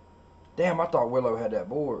 Damn, I thought Willow had that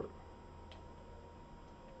board.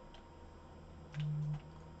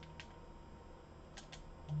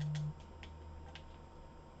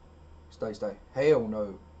 Stay. Hell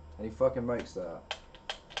no. And he fucking makes that.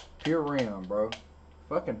 Pure rim, bro.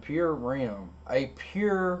 Fucking pure rim. A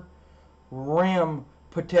pure rim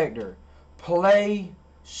protector. Play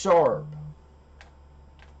sharp.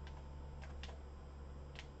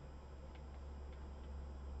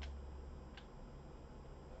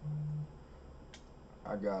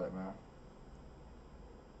 I got it, man.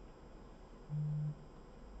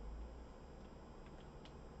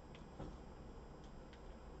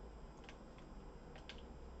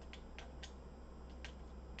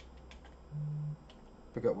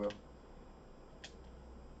 Pick up, Will.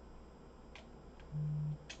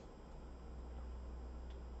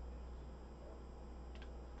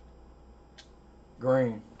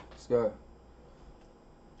 Green. Let's go.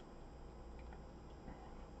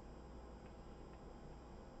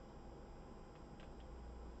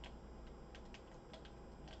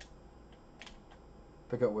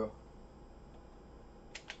 Pick up, Will.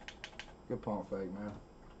 Good pump fake, man.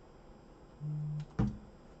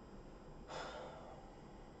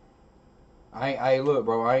 I ain't look,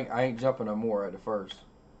 bro. I ain't jumping no more at the first.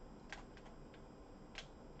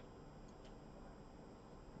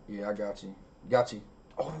 Yeah, I got you. Got you.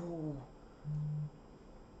 Oh.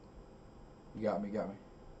 You got me.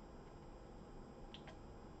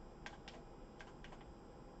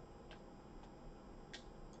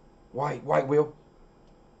 White, Will.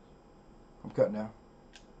 I'm cutting now.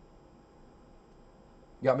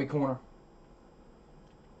 Got me corner.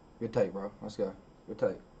 Good take, bro. Let's go. Good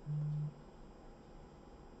take.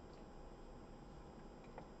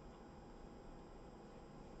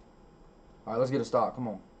 All right, let's get a stop. Come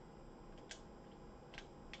on.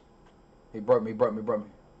 He broke me. Good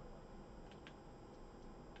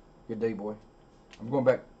day, boy. I'm going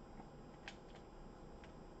back.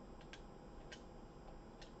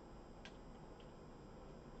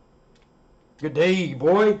 Good day,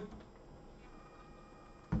 boy.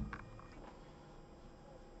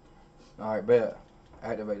 All right, bet.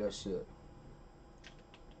 Activate that shit.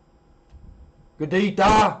 Good day,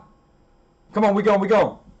 Tha. Come on, we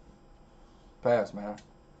going. Pass, man.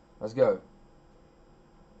 Let's go.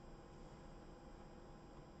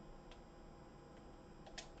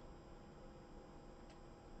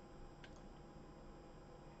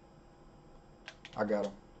 I got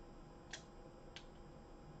him.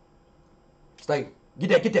 Stay. Get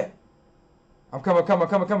that, get that. I'm coming.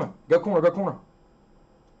 Go corner.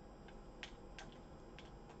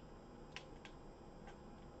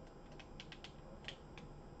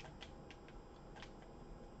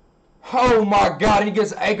 Oh my God, he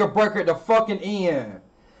gets an ankle breaker at the fucking end.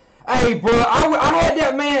 Hey, bro, I had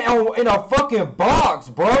that man in a fucking box,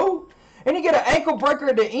 bro. And he get an ankle breaker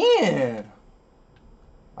at the end.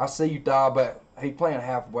 I see you, Thigh, but he playing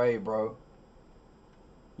halfway, bro.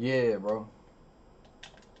 Yeah, bro.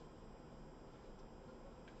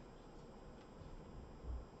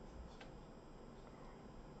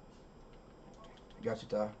 Got you,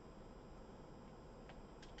 Ty.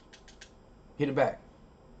 Hit it back.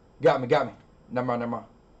 Got me. Never mind.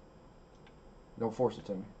 Don't force it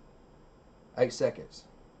to me. 8 seconds.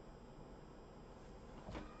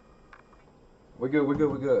 We're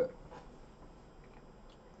good.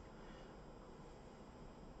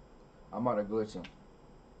 I might have glitched him.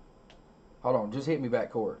 Hold on, just hit me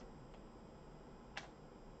back court.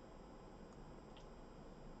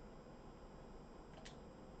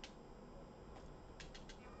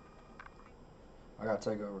 I gotta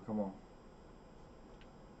take over, come on.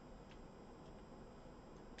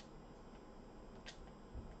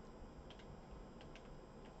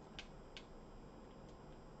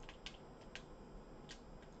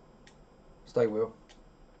 Stay, Will.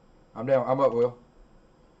 I'm down. I'm up, Will.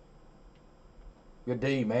 Good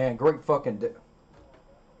D, man. Great fucking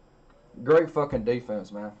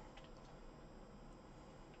defense, man.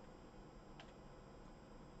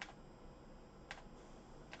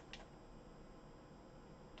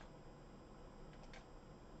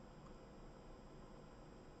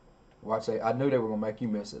 Watch that. I knew they were gonna make you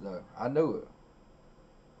miss it though. I knew it.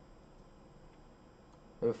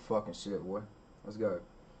 Good fucking shit, boy. Let's go.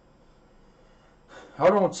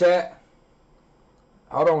 Hold on, chat.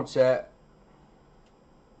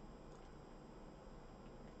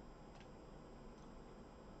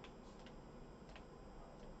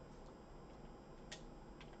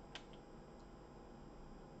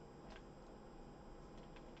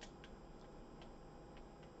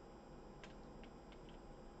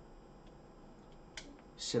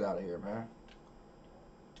 Shit out of here, man.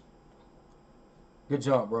 Good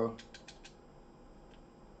jump, bro.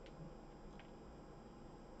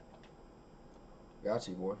 Got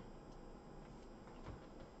you, boy.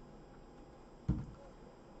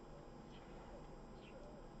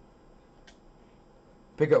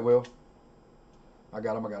 Pick up, Will. I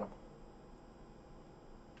got him.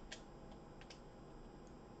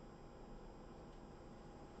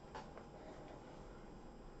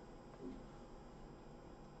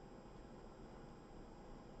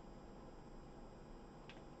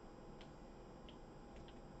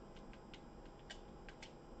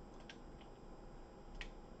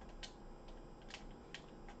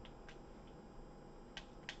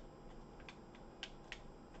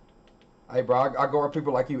 Hey, bro, I guard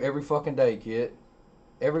people like you every fucking day, kid.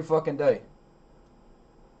 Every fucking day.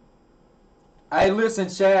 Hey, listen,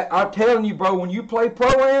 chat. I'm telling you, bro, when you play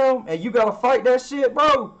Pro-Am and you gotta fight that shit,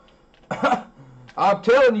 bro. I'm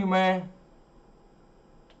telling you, man.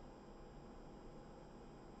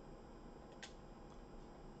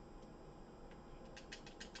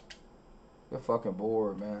 You're fucking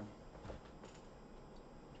bored, man.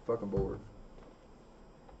 Fucking bored.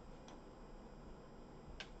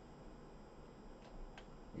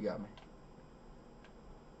 You got me.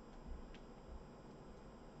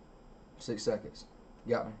 6 seconds.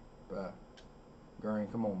 Got me. Bye. Green,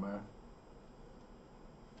 come on, man.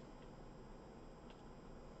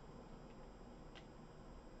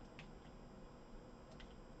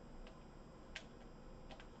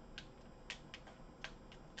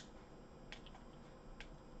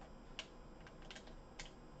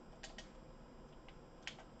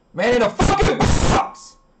 Man, in a fucking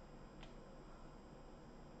box!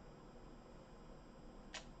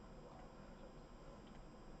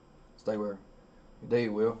 Stay where? There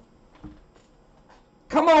you will.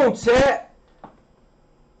 Come on, chat!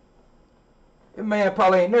 That man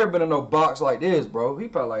probably ain't never been in no box like this, bro. He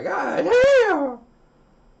probably like, God damn!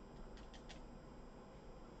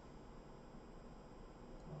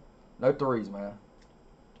 No threes, man.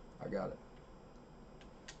 I got it.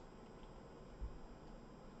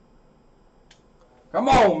 Come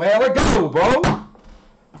on, man. Let's go, bro.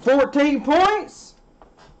 14 points.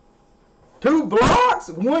 2 blocks.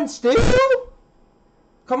 1 steal.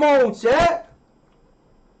 Come on, chat.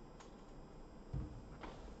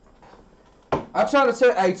 I'm trying to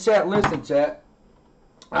tell, hey, chat, listen, chat.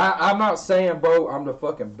 I'm not saying, bro, I'm the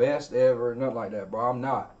fucking best ever, nothing like that, bro. I'm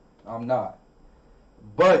not.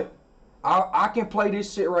 But I can play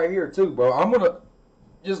this shit right here, too, bro. I'm going to,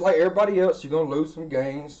 just like everybody else, you're gonna lose some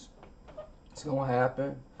games. It's gonna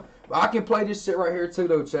happen. But I can play this shit right here too,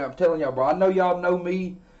 though, chat. I'm telling y'all, bro. I know y'all know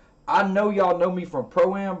me. I know y'all know me from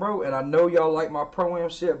Pro-Am, bro, and I know y'all like my Pro-Am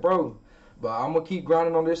shit, bro. But I'm gonna keep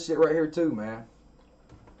grinding on this shit right here too, man.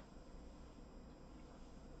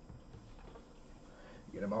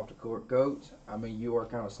 Get him off the court, coach. I mean, you are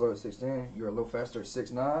kind of slow at 6'10". You're a little faster at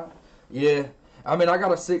 6'9". Yeah. I mean, I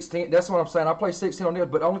got a 16. That's what I'm saying. I play 16 on this,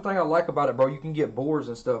 but the only thing I like about it, bro, you can get boards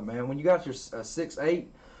and stuff, man. When you got your 6'8",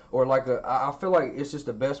 or like I feel like it's just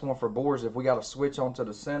the best one for boards if we got to switch onto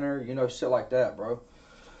the center, you know, shit like that, bro.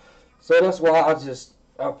 So that's why I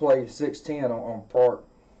play 6'10" on park.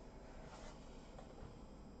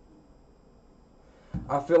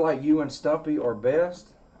 I feel like you and Stumpy are best.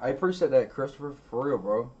 I appreciate that, Christopher, for real,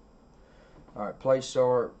 bro. All right, play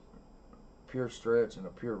sharp, pure stretch, and a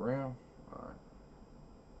pure rim. All right.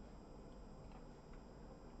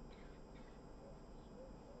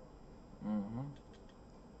 Mm-hmm.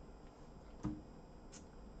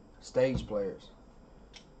 Stage players.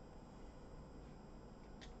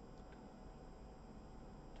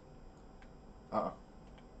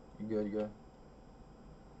 You good, you good?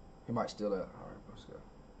 He might steal that. All right, let's go.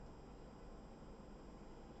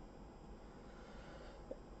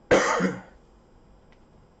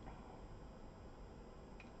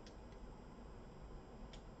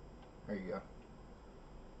 There you go.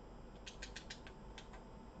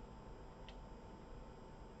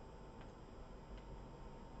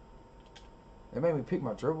 It made me pick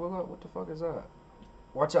my dribble up. What the fuck is that?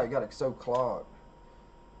 Watch out, you got it so clogged.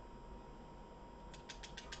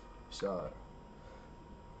 Shot.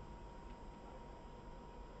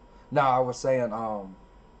 Nah, I was saying,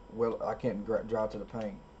 well, I can't drive to the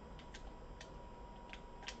paint.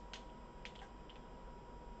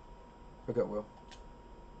 Pick up, Will.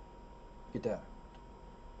 Get that.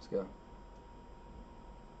 Let's go.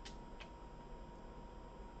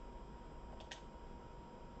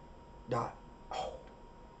 Dot. Oh.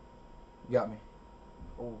 You got me.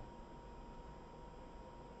 Oh.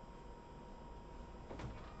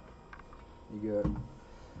 You good.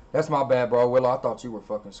 That's my bad, bro. Will, I thought you were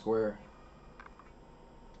fucking square.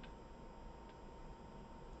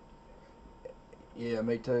 Yeah,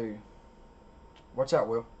 me too. Watch out,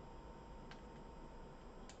 Will.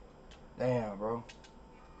 Damn, bro.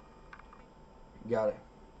 You got it.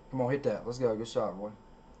 Come on, hit that. Let's go. Good shot, boy.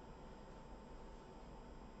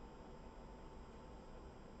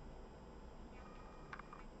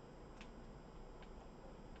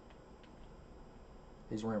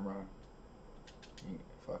 He's rim running.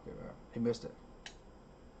 Fuck it, man. He missed it.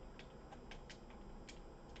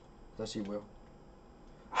 That's you, Will.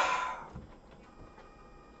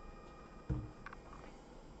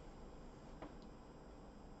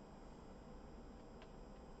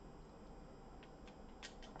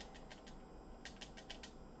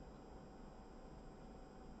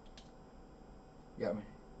 Got me.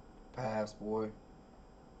 Pass, boy.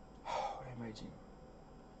 Oh, they made you.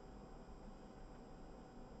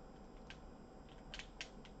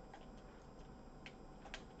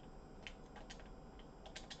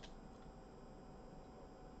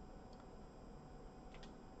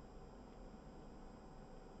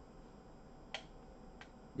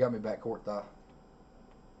 Got me back court thigh.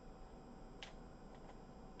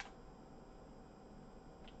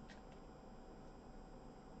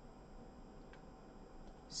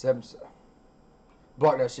 Seven.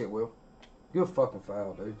 Block that shit, Will. Good fucking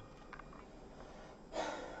foul, dude.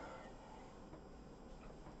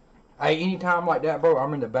 Hey, anytime like that, bro,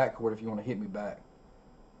 I'm in the backcourt if you want to hit me back.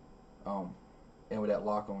 And with that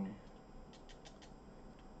lock on you.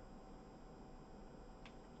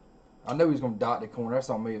 I knew he was going to dot the corner. That's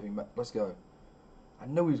on me if he... Let's go. I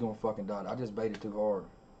knew he was going to fucking dot it. I just baited too hard.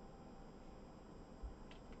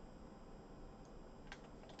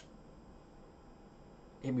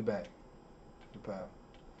 Hit me back. Good pal.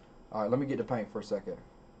 All right, let me get the paint for a second.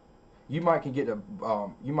 You might can get the...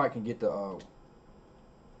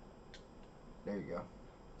 there you go.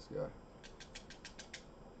 Let's go.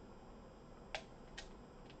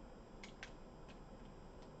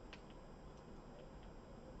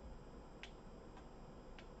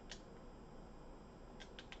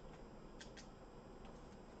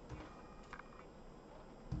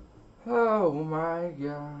 Oh my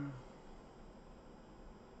God.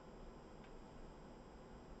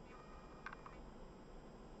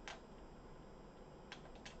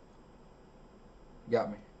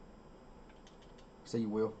 Got me. See you,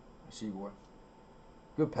 Will. I see you, boy.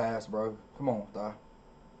 Good pass, bro. Come on, Thigh.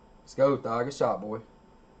 Let's go, Thigh. Good shot, boy.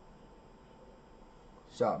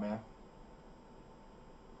 Shot, man.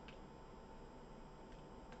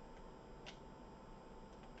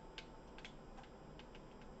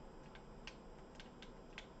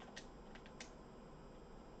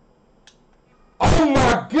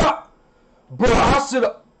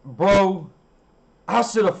 Bro, I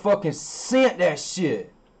should have fucking sent that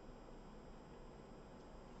shit.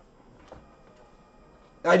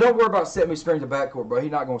 Hey, don't worry about setting me screen to backcourt, bro.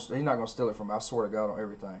 He's not gonna steal it from me. I swear to God on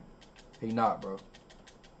everything. He not, bro.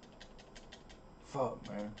 Fuck,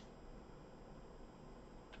 man.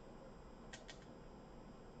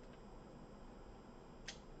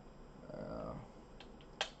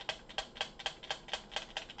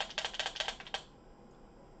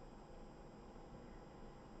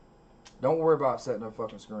 Don't worry about setting up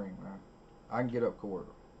fucking screen, man. I can get up court.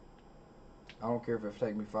 I don't care if it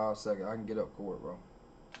take me 5 seconds. I can get up court, bro.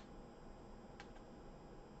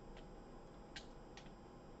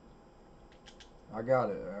 I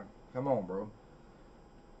got it, man. Come on, bro.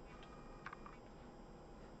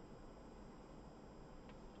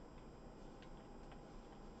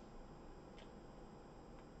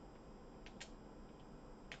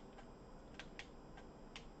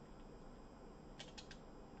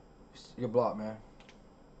 Good block, man.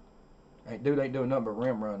 Dude ain't doing nothing but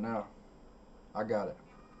rim run now. I got it.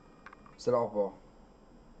 Set off ball.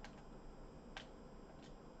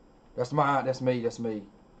 That's mine. That's me. That's me.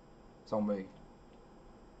 It's on me.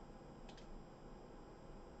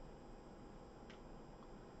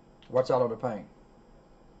 Watch out on the paint.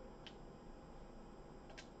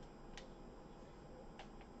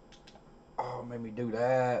 Oh, made me do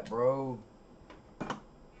that, bro.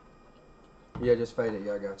 Yeah, just fade it.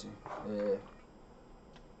 Yeah, I got you. Yeah.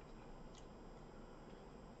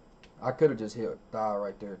 I could have just hit thigh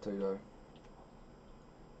right there, too, though.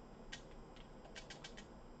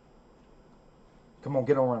 Come on,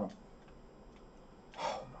 get on around him.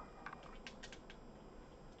 Oh, my.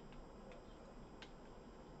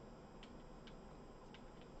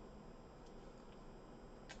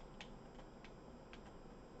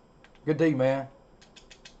 Good D, man.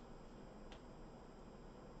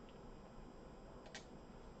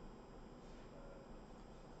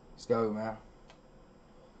 Let's go, man.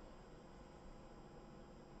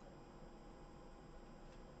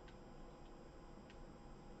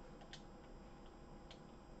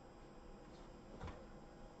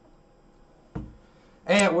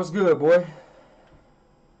 Ant, what's good, boy?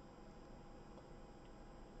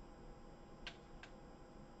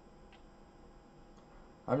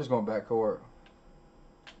 I'm just going back court.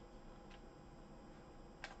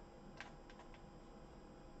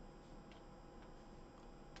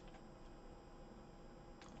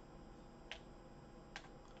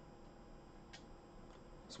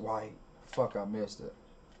 It's white. Fuck, I missed it.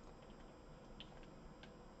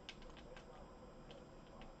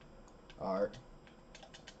 All right.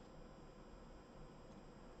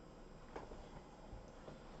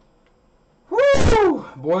 Woo!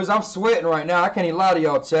 Boys, I'm sweating right now. I can't even lie to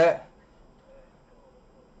y'all, chat.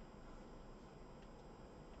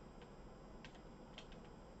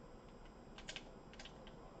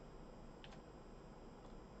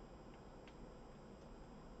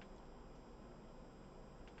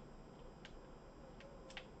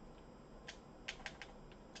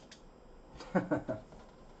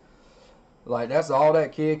 Like, that's all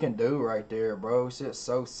that kid can do right there, bro. Shit's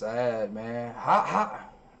so sad, man.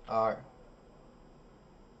 Alright.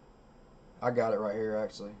 I got it right here,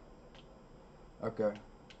 actually. Okay.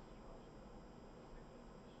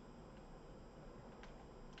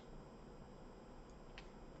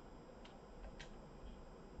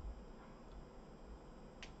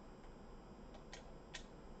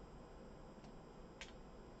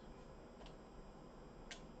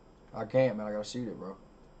 I can't, man. I gotta shoot it, bro.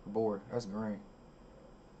 Board. That's green.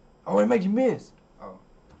 Oh, it made you miss. Oh.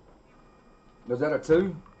 Was that a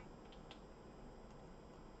 2?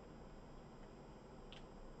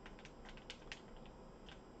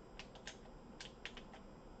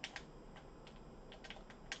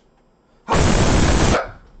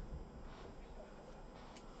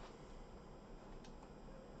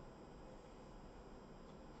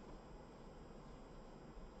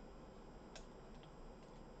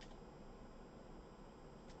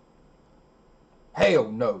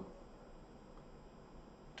 Hell no.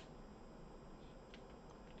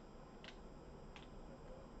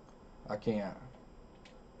 I can't.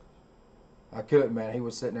 I couldn't, man. He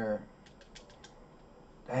was sitting there.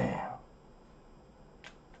 Damn.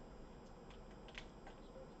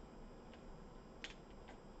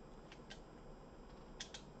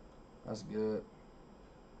 That's good.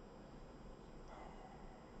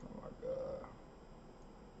 Oh my God.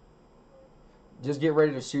 Just get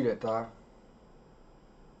ready to shoot it, Ty.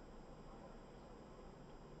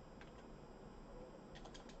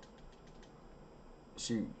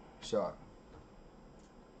 Shoot. Shot.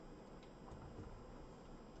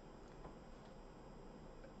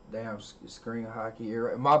 Damn, screen hockey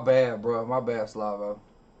era. My bad, bro. My bad, Slavo.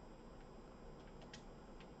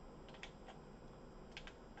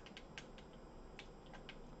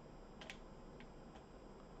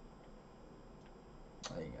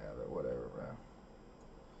 I ain't have it. Whatever, man.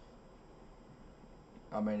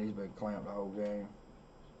 I mean, he's been clamped the whole game.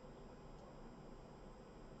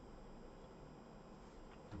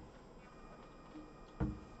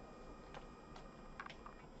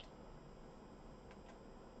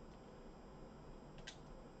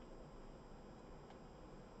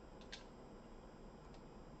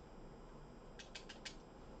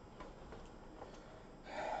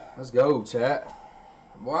 Let's go, chat.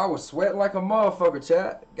 Boy, I was sweating like a motherfucker,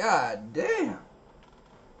 chat. God damn.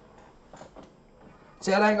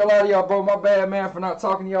 Chat, I ain't gonna lie to y'all, bro. My bad, man, for not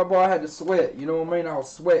talking to y'all, bro. I had to sweat. You know what I mean? I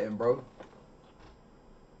was sweating, bro.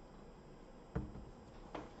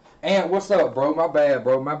 And what's up, bro? My bad,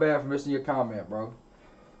 bro. My bad for missing your comment, bro.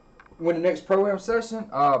 When the next program session?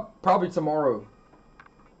 Probably tomorrow.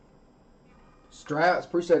 Straps,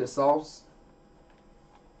 appreciate it, Sauce.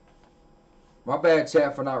 My bad,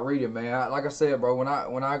 chat, for not reading, man. Like I said, bro, when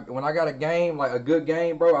I got a game, like a good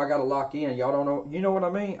game, bro, I gotta lock in. Y'all don't know, you know what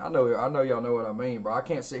I mean? I know y'all know what I mean, bro. I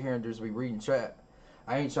can't sit here and just be reading chat.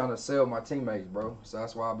 I ain't trying to sell my teammates, bro. So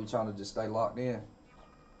that's why I be trying to just stay locked in.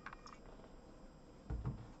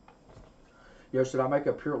 Yo, should I make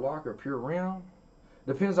a pure lock or pure rim?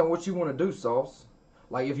 Depends on what you want to do, Sauce.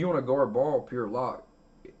 Like if you want to guard ball, pure lock.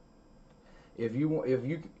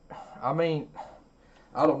 I mean,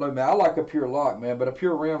 I don't know, man. I like a pure lock, man, but a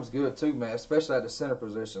pure rim's good too, man. Especially at the center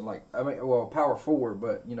position. Like I mean, well, power forward,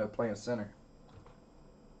 but you know, playing center.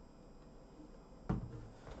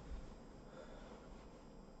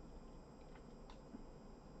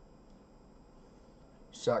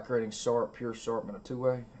 Shot creating sharp, pure sharp, and a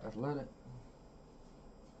two-way athletic.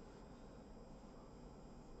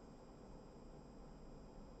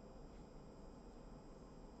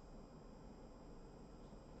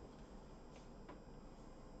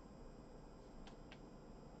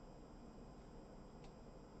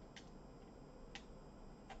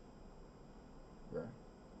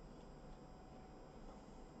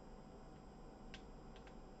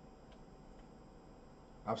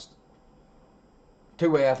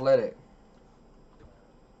 Two-way athletic.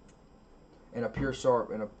 And a pure sharp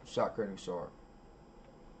and a shot creating sharp.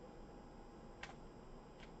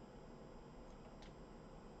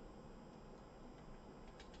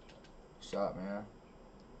 Shot, man.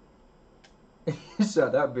 He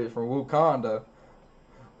shot that bitch from Wakanda.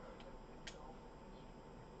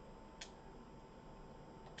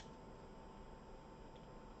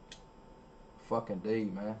 Fucking D,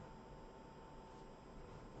 man.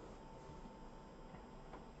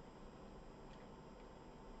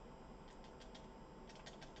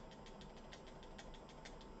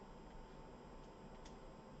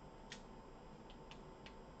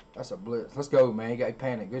 That's a blitz. Let's go, man. You got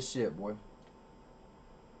panic. Good shit, boy.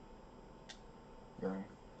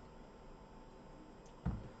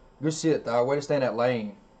 Good shit, dog. Way to stay in that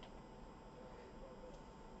lane.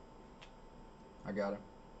 I got him.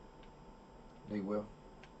 D will.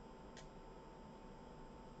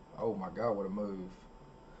 Oh my god, what a move.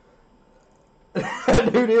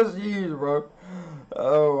 Dude, this huge, bro.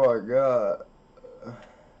 Oh my god.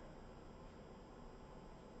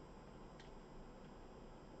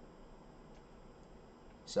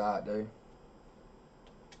 Shot, dude.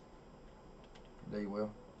 D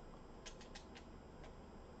will.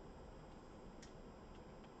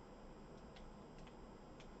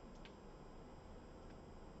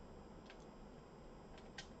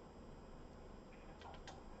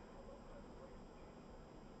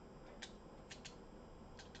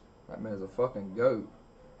 That man's a fucking goat.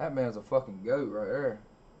 That man's a fucking goat right there.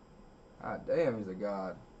 God damn, he's a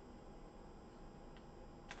god.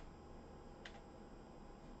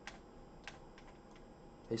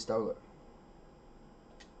 He stole it.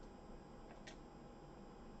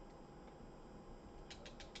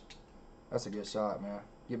 That's a good shot, man.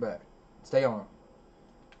 Get back. Stay on him.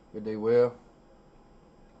 Good D, Will.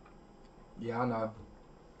 Yeah, I know.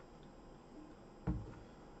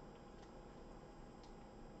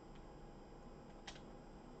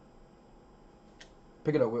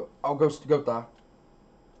 Pick it up, Will. Oh, go thigh.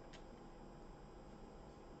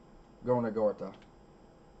 Go on that guard thigh.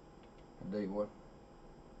 D, Will.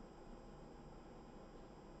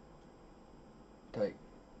 Take.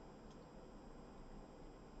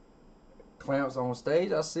 Clamps on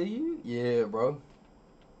stage. I see you. Yeah, bro.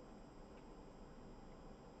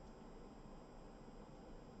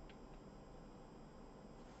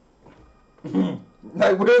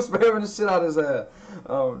 Like Will spamming the shit out of his ass.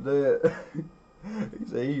 Oh, dead. He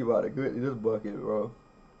said he about to quit this bucket, bro.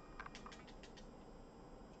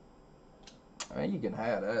 Man, you can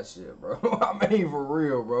have that shit, bro. I mean, for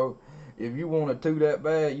real, bro. If you want a two that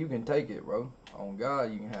bad, you can take it, bro. On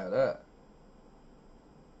God, you can have that.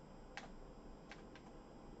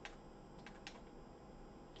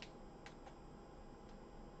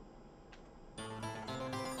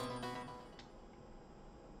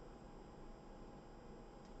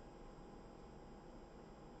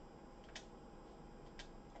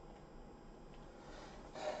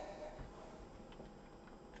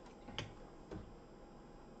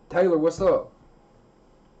 Taylor, what's up?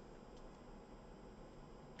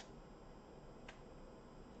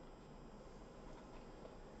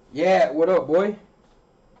 Yeah, what up, boy?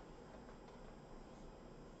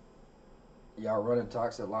 Y'all running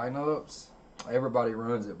toxic lineups? Everybody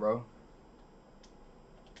runs it, bro.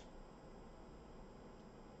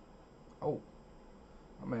 Oh,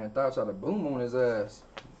 my man thought y'all to boom on his ass.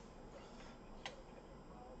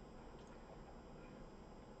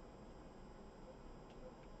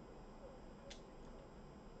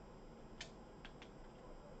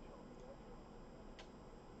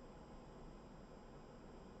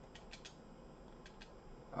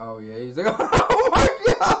 Oh yeah, he's like, oh my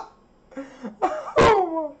god,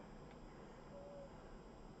 oh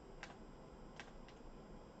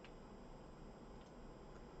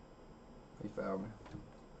my. He found me.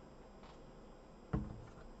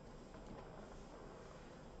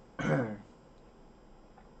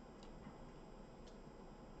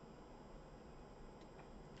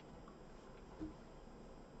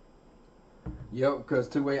 Yep, because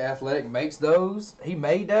two-way athletic makes those. He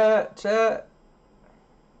made that, chat.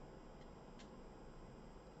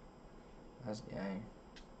 That's game.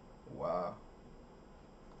 Wow.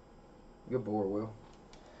 Good board, Will.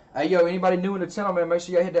 Hey, yo, anybody new in the channel, man, make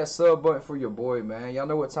sure y'all hit that sub button for your boy, man. Y'all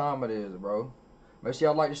know what time it is, bro. Make sure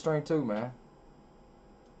y'all like the stream, too, man.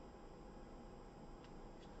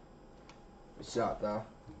 Good shot, though.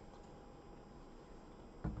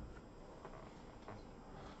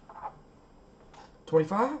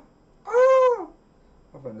 25? Oh!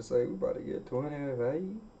 I'm finna say, we about to get 20, hey?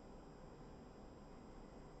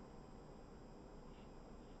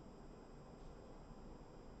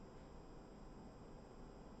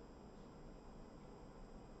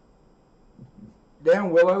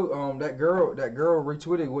 Damn, Willow, that girl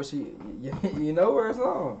retweeted what she, you know her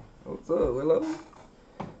song. What's up, Willow?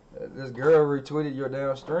 This girl retweeted your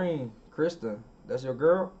damn stream, Krista. That's your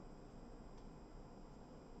girl?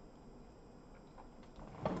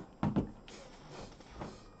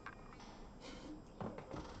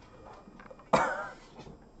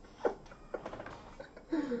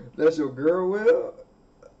 That's your girl, Will?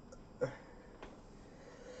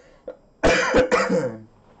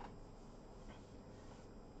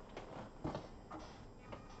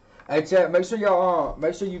 Hey chat, make sure y'all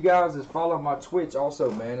make sure you guys is follow my Twitch also,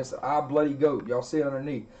 man. It's I Bloody Goat. Y'all see it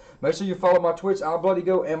underneath. Make sure you follow my Twitch, I Bloody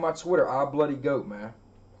Goat, and my Twitter, I Bloody Goat, man.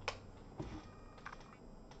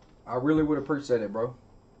 I really would appreciate it, bro.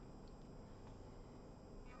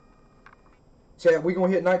 Chat, we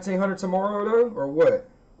gonna hit 1900 tomorrow though, or what?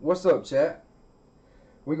 What's up, chat?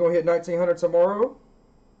 We gonna hit 1900 tomorrow?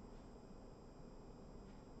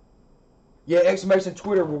 Yeah, exclamation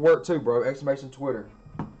Twitter will work too, bro. Exclamation Twitter.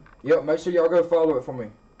 Yep, make sure y'all go follow it for me.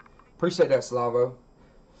 Appreciate that, Slavo.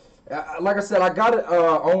 Like I said, I got it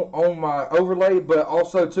on my overlay, but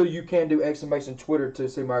also too, you can do exclamation Twitter to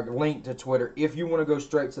see my link to Twitter if you want to go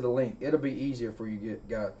straight to the link. It'll be easier for you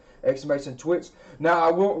guys. Exclamation Twitch. Now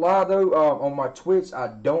I won't lie though, on my Twitch I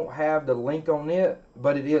don't have the link on it,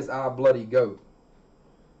 but it is I Bloody Goat.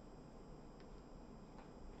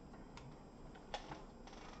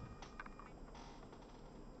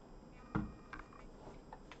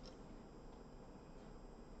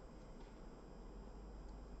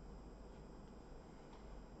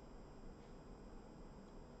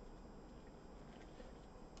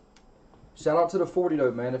 Shout out to the 40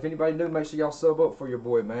 though, man. If anybody new, make sure y'all sub up for your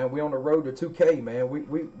boy, man. We on the road to 2K, man.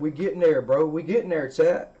 We getting there, bro. We getting there,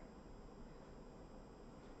 chat.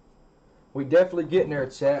 We definitely getting there,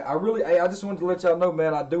 chat. I just wanted to let y'all know,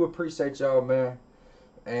 man. I do appreciate y'all, man.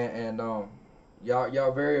 And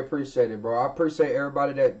y'all very appreciated, bro. I appreciate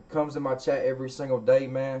everybody that comes in my chat every single day,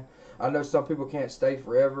 man. I know some people can't stay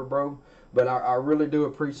forever, bro, but I really do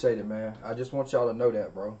appreciate it, man. I just want y'all to know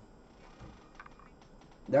that, bro.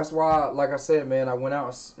 That's why, like I said, man, I went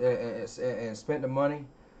out and spent the money.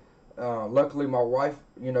 Luckily, my wife,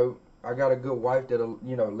 you know, I got a good wife that'll,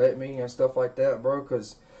 you know, let me and stuff like that, bro.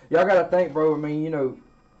 Because y'all got to think, bro, I mean, you know,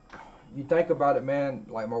 you think about it, man,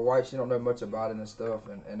 like my wife, she don't know much about it and stuff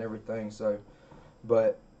and everything. So,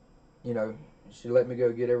 but you know, she let me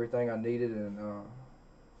go get everything I needed, and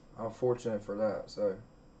I'm fortunate for that. So.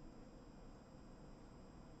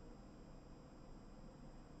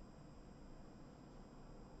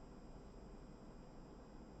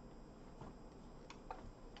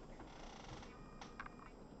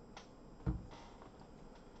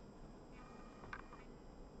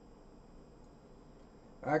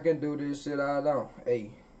 I can do this shit I don't.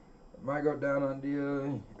 Hey, might go down on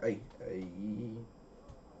the. Hey.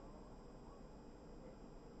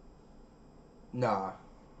 Nah.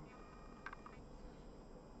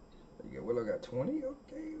 Yeah, Willow got 20.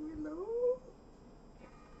 Okay, Willow.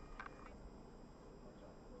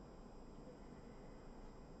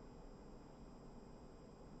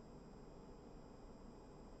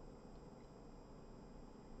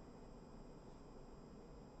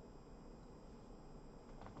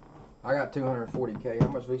 I got 240K. How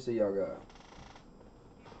much VC y'all got?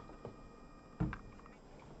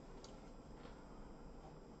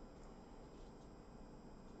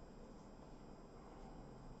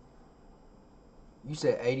 You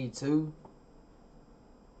said 82?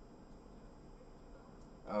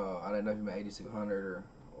 I didn't know if you meant 8200 or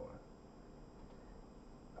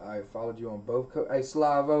what. I followed you on both. Hey,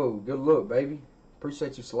 Slavo, good look, baby.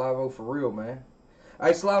 Appreciate you, Slavo, for real, man.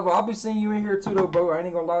 Hey, Slavo, I'll be seeing you in here too, though, bro. I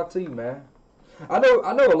ain't gonna lie to you, man. I know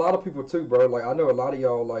a lot of people too, bro. Like I know a lot of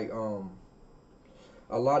y'all like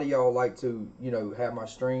to, have my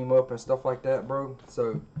stream up and stuff like that, bro.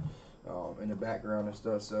 So, in the background and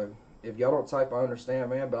stuff. So, if y'all don't type, I understand,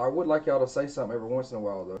 man. But I would like y'all to say something every once in a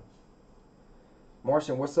while, though.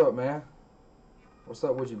 Martian, what's up, man? What's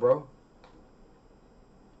up with you, bro?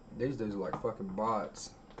 These dudes are like fucking bots.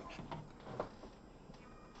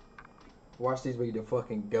 Watch these be the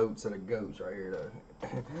fucking goats of the goats right here,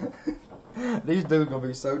 though. These dudes gonna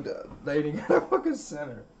be so dumb. They ain't got a fucking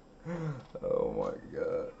center. Oh my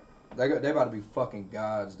god. They about to be fucking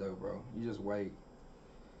gods, though, bro. You just wait.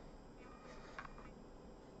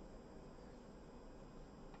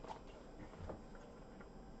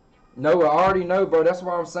 No, I already know, bro. That's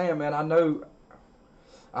what I'm saying, man. I know.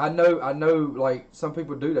 Like some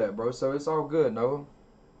people do that, bro. So it's all good, Noah.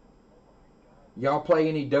 Y'all play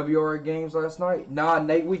any WR games last night? Nah,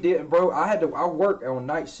 Nate, we didn't, bro. I work on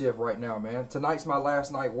night shift right now, man. Tonight's my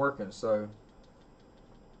last night working, so.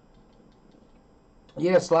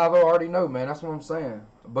 Yeah, Slavo, I already know, man. That's what I'm saying.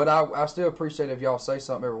 But I still appreciate if y'all say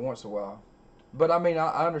something every once in a while. But I mean,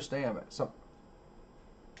 I understand, man.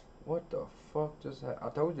 What the fuck just happened? I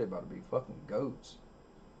told you they about to be fucking goats.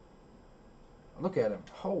 Look at him.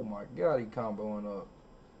 Oh my god, he comboing up.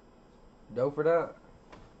 Dope for that.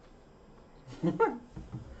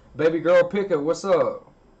 Baby girl picker, what's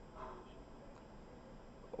up?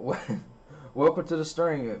 Welcome to the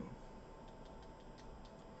stream.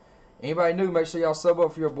 Anybody new, make sure y'all sub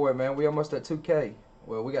up for your boy, man. We almost at 2K.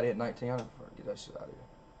 Well, we gotta hit 1900 before I get that shit out of here.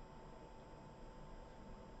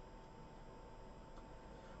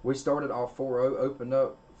 We started off 4-0, opened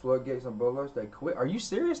up floodgates and bolos. They quit. Are you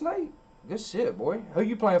serious, Nate? Good shit, boy. Who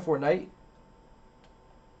you playing for, Nate?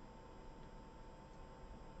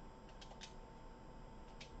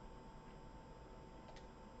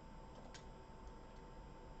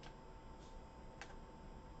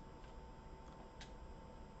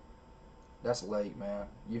 That's late, man.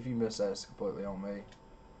 If you miss that, it's completely on me.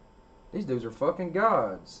 These dudes are fucking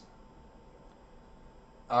gods.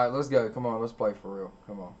 Alright, let's go. Come on, let's play for real.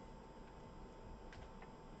 Come on.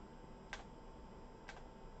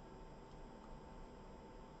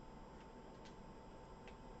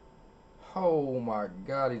 Oh my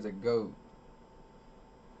god, he's a goat.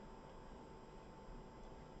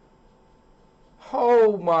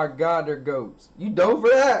 Oh my god, they're goats. You dove for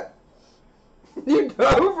that? You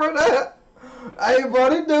dove for that? Hey,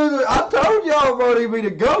 bro, these dudes, I told y'all, bro, they be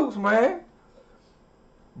the goats, man.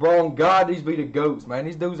 Bro, on God, these be the goats, man.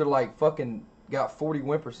 These dudes are like fucking got 40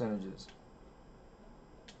 win percentages.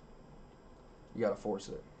 You gotta force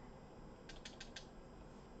it.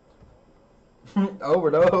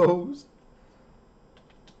 Overdose.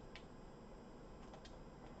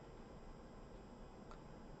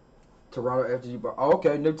 Toronto FG. Oh,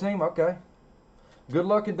 okay, new team. Okay. Good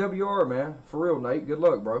luck in WR, man. For real, Nate. Good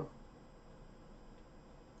luck, bro.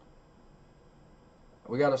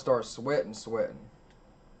 We gotta start sweating.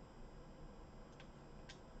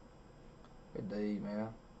 Good day, man.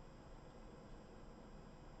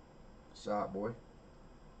 Shot, boy.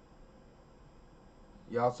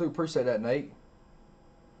 Y'all too appreciate that, Nate.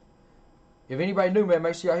 If anybody new, man,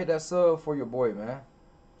 make sure y'all hit that sub for your boy, man.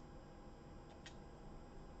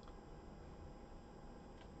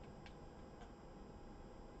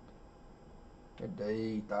 Good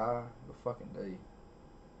day, Good fucking day.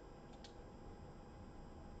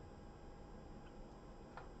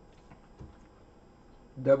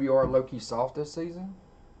 WR low-key soft this season?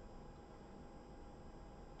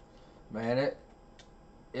 Man,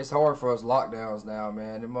 it's hard for us lockdowns now,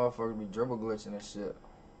 man. Them motherfuckers be dribble glitching and shit.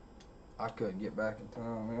 I couldn't get back in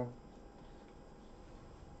time, man.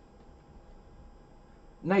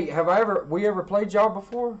 Nate, we ever played y'all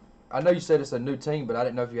before? I know you said it's a new team, but I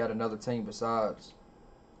didn't know if you had another team besides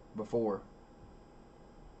before.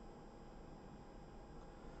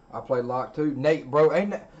 I played lock too. Nate, bro,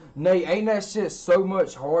 ain't that shit so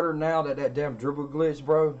much harder now that damn dribble glitch,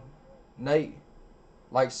 bro? Nate,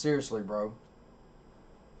 like seriously, bro.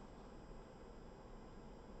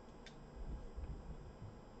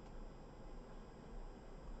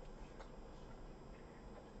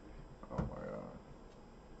 Oh my god.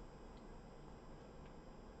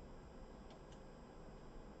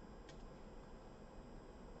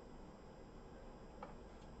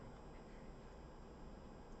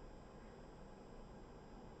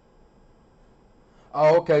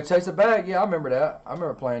 Oh, okay. Chase a bag. Yeah, I remember that. I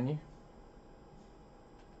remember playing you.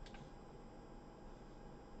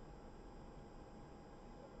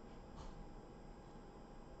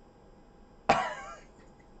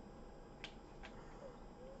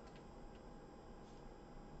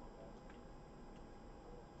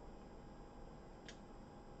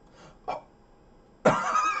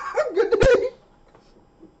 Good day.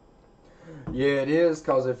 Yeah, it is.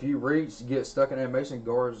 Cause if you reach, you get stuck in animation,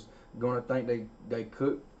 guards gonna think they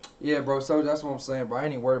cook. Yeah, bro. So that's what I'm saying, bro. I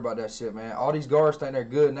ain't even worried about that shit, man. All these guards think they're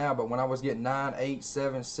good now, but when I was getting 9, 8,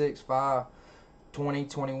 7, 6, 5, 20,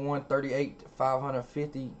 21, 38,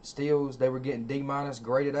 550 steals, they were getting D minus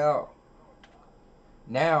graded out.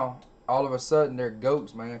 Now, all of a sudden, they're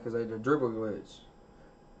goats, man, because they're dribble glitch.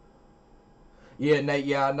 Yeah, Nate.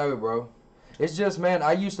 Yeah, I know, bro. It's just, man,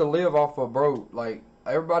 I used to live off of, bro, like,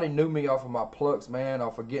 everybody knew me off of my plucks, man,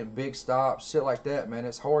 off of getting big stops, shit like that, man.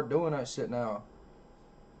 It's hard doing that shit now.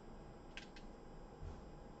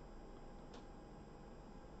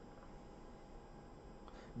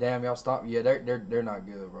 Damn, y'all stop. Yeah, they're not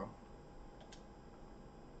good, bro.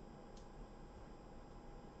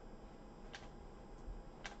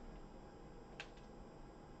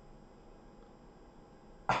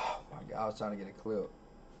 Oh my god, I was trying to get a clip.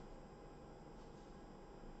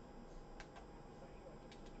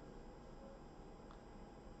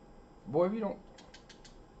 Boy, if you don't.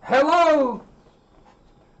 Hello!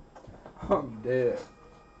 I'm dead.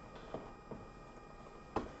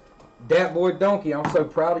 Dat boy donkey, I'm so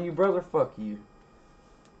proud of you, brother. Fuck you.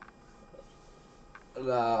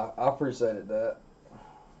 Nah, I appreciated that.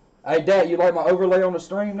 Hey, Dad, you like my overlay on the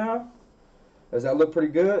stream now? Does that look pretty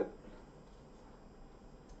good?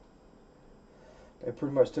 They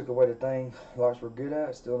pretty much took away the thing Locks were good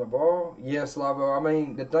at, stealing the ball. Yeah, Slavo. I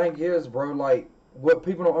mean, the thing is, bro, like, what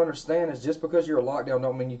people don't understand is just because you're a lockdown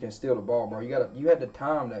don't mean you can steal the ball, bro. You had to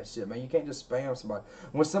time that shit, man. You can't just spam somebody.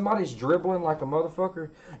 When somebody's dribbling like a motherfucker,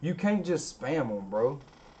 you can't just spam them, bro.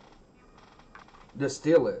 To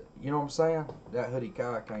steal it. You know what I'm saying? That hoodie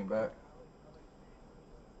Kai came back.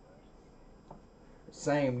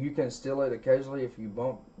 Same, you can steal it occasionally if you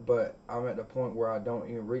bump, but I'm at the point where I don't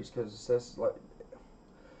even reach because that's like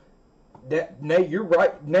that. Nate, you're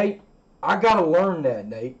right, Nate. I gotta learn that,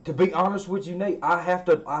 Nate. To be honest with you, Nate, I have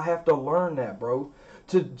to learn that, bro.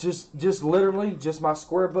 To just literally just my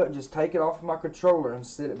square button, just take it off of my controller and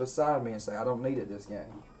sit it beside me and say I don't need it this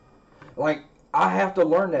game. Like I have to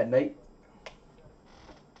learn that, Nate.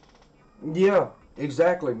 Yeah,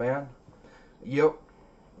 exactly, man. Yep,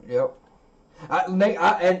 yep. Nate,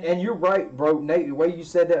 and you're right, bro. Nate, the way you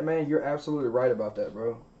said that, man, you're absolutely right about that,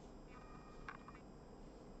 bro.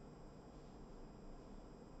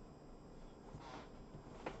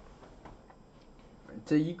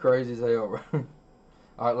 T, you crazy as hell, bro.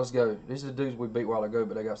 All right, let's go. These are the dudes we beat a while ago,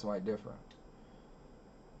 but they got somebody different.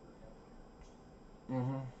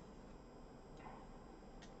 Mm-hmm.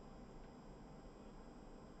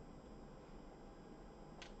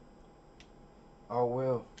 Oh,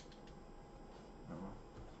 well.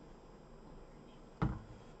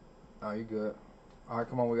 Oh, you good. All right,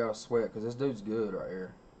 come on, we got to sweat, because this dude's good right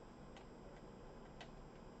here.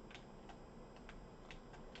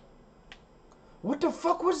 What the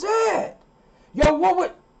fuck was that? Yo, what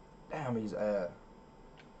would... Damn, he's ad.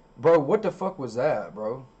 Bro, what the fuck was that,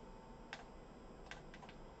 bro?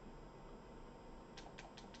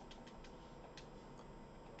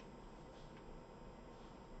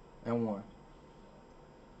 And one.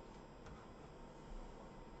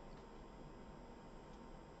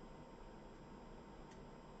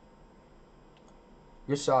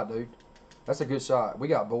 Good shot, dude. That's a good shot. We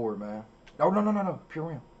got bored, man. Oh, no, no, no, no. Pure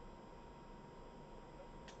rim.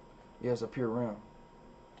 Yeah, it's a pure rim.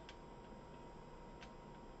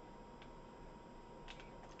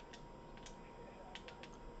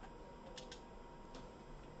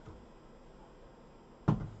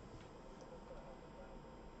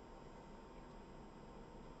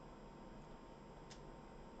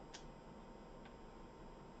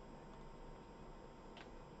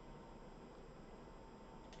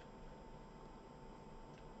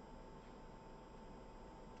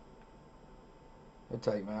 Good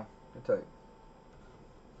take, man. Good take.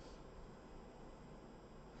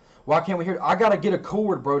 Why can't we hear it? I gotta get a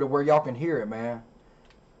cord, bro, to where y'all can hear it, man.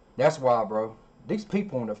 That's why, bro. These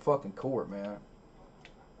people on the fucking court, man.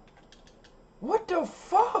 What the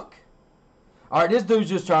fuck? Alright, this dude's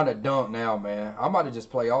just trying to dunk now, man. I'm about to just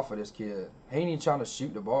play off of this kid. He ain't even trying to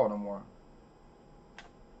shoot the ball no more.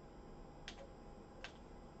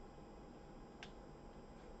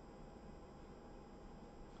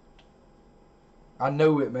 I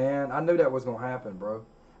knew it, man. I knew that was gonna happen, bro.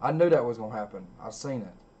 I knew that was gonna happen. I seen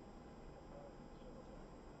it.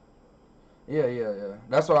 Yeah, yeah, yeah.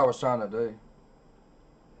 That's what I was trying to do.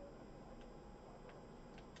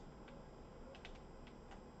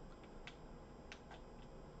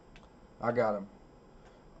 I got him.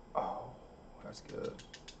 Oh, that's good.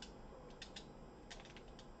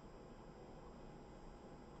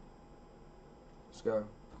 Let's go.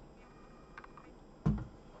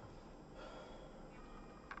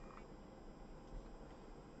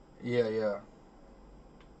 Yeah, yeah.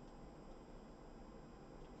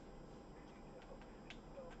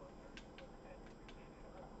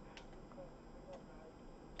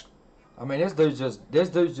 I mean,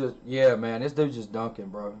 yeah, man, this dude's just dunking,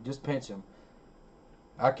 bro. Just pinch him.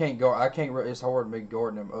 It's hard me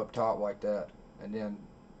guarding him up top like that, and then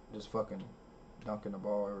just fucking dunking the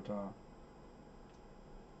ball every time.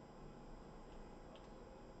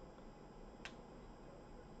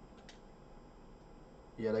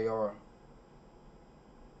 Yeah, they are.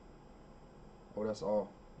 Oh, that's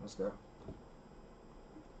all. Let's go.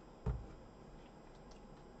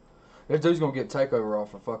 This dude's gonna get takeover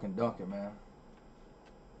off for fucking dunking, man.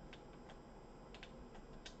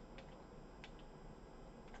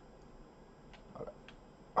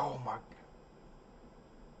 Oh my.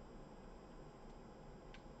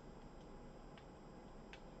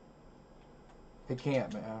 He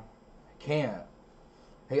can't, man. He can't.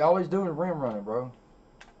 He always doing rim running, bro.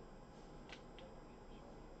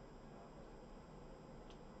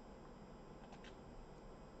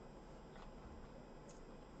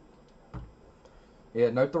 Yeah,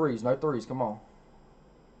 no threes, no threes. Come on.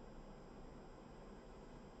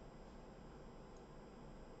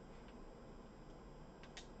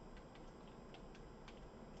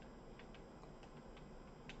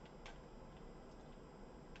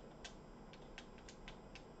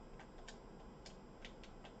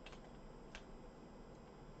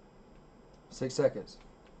 6 seconds.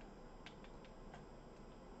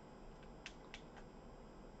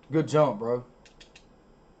 Good jump, bro.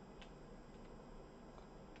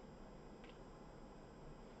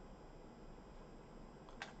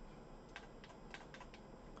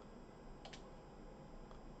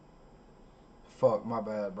 Fuck, my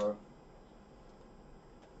bad, bro.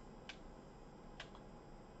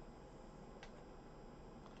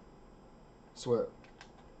 Sweat.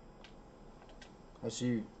 That's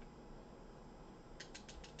you.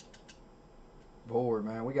 Board,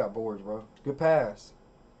 man. We got boards, bro. Good pass.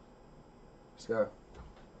 Let's go.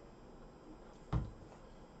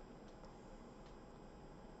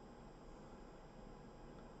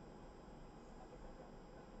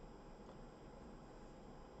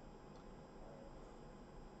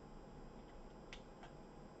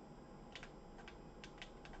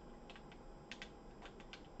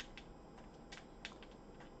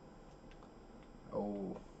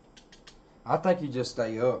 Oh. I think you just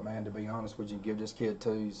stay up, man, to be honest with you. Give this kid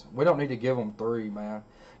twos. We don't need to give him three, man.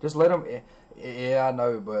 Just let him. Yeah, I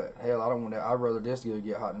know, but hell, I don't want that. I'd rather this dude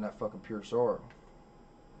get hot than that fucking pure shark.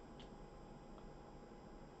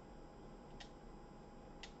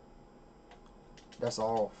 That's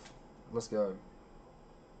off. Let's go.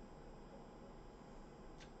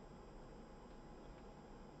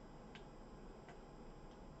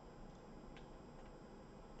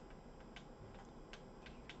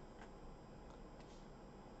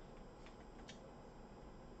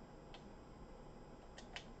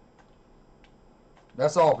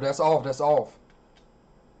 That's off. That's off. That's off.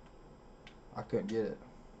 I couldn't get it.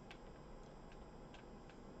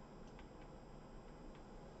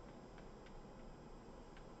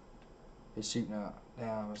 He's shooting out.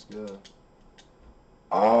 Damn, that's good.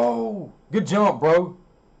 Oh, good jump, bro.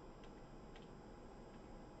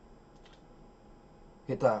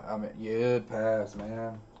 Hit that. I mean, good pass,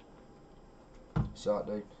 man. Shot,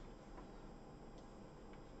 dude.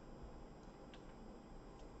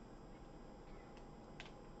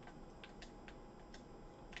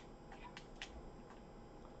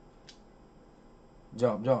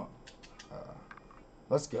 Jump, jump. Uh,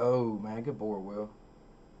 let's go, man. Good board, Will.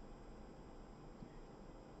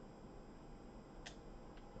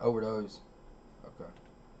 Overdose. Okay.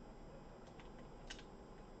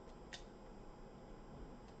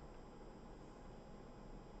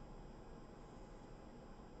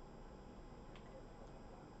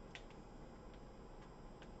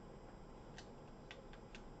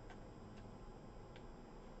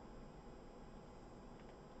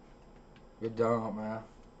 Good job, man.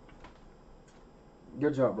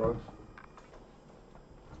 Good job, bro.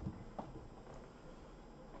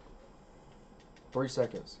 Three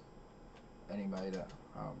seconds. And he made it.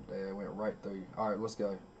 They went right through. All right, let's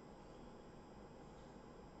go.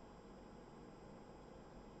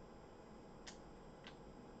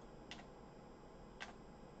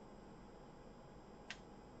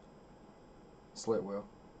 Slit wheel.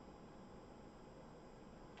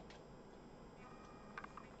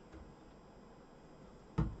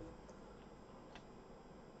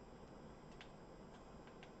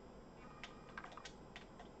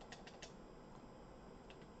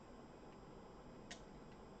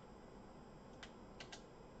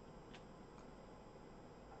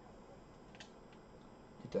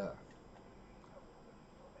 Get that.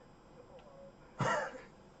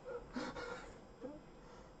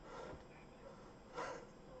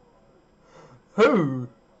 Who?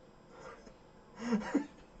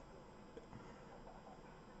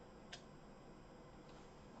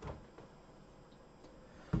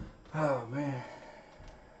 Oh, man.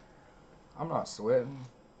 I'm not sweating.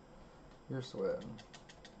 You're sweating.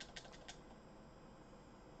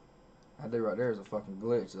 That dude right there is a fucking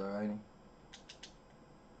glitch, though, ain't he?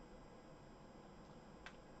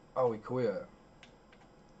 Oh, he quit.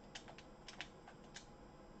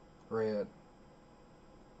 Red.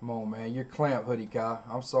 Come on, man. You're clamp, Hoodie Kai.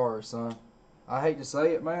 I'm sorry, son. I hate to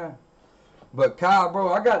say it, man. But Kai,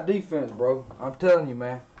 bro, I got defense, bro. I'm telling you,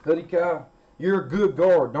 man. Hoodie Kai, you're a good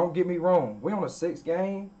guard. Don't get me wrong. We on a 6th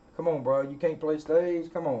game. Come on, bro. You can't play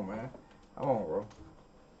stage. Come on, man. Come on, bro.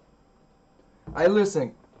 Hey,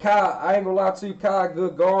 listen, Kai, I ain't gonna lie to you. Kai,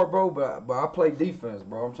 good guard, bro, but I play defense,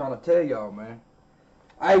 bro. I'm trying to tell y'all, man.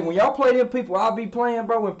 Hey, when y'all play them people I be playing,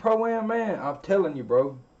 bro, in Pro-Am, man, I'm telling you,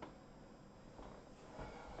 bro.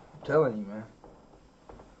 I'm telling you, man.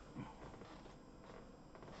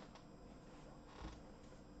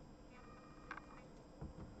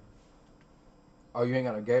 Oh, you ain't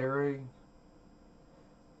got a Gatorade?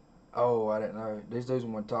 Oh, I didn't know. These dudes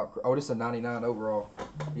went top. Oh, this is a 99 overall.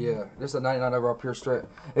 Yeah, this is a 99 overall pure stretch.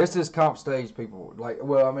 It's just comp stage people. Like,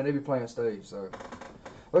 well, I mean, they be playing stage, so.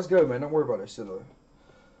 Let's go, man. Don't worry about that shit, though.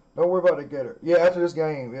 Don't worry about the Gator. Yeah, after this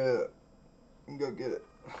game, yeah. You can go get it.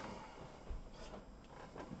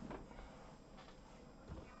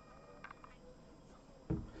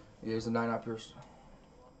 Yeah, it's a 99 pure.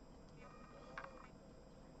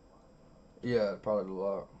 Yeah, probably a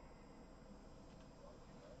lot.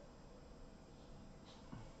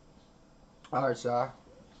 All right, Shy.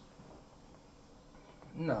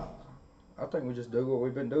 Nah, I think we just do what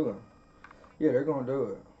we've been doing. Yeah, they're gonna do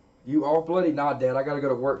it. You all bloody? Nah, Dad. I gotta go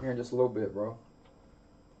to work here in just a little bit, bro.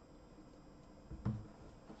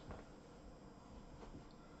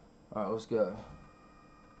 All right, let's go.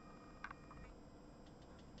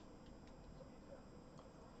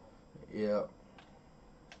 Yeah.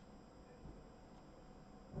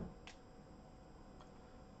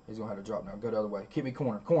 He's gonna have to drop now. Go the other way. Keep me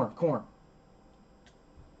corner, corner, corner.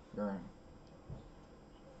 You're in.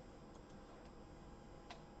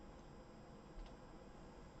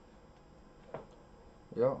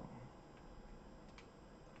 Yep.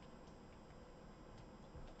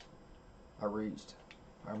 I reached.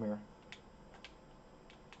 I'm here.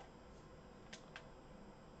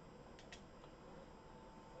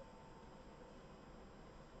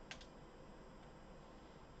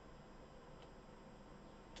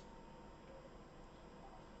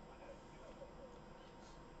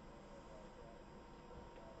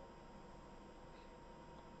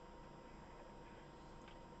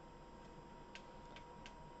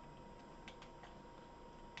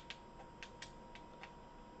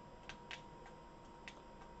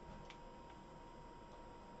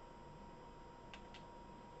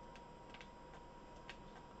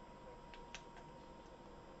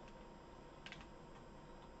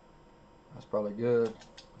 That's probably good.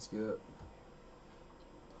 That's good.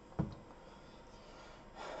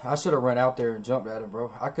 I should have run out there and jumped at him,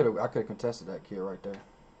 bro. I could have contested that kid right there.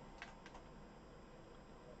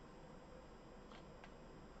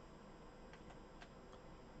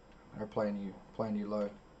 They're playing you low.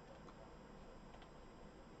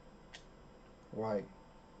 White.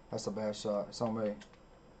 That's a bad shot. It's on me.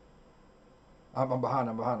 I'm behind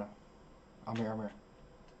him. I'm here.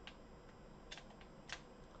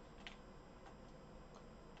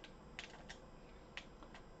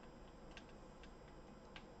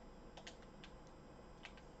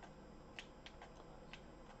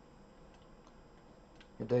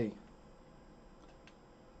 Good D.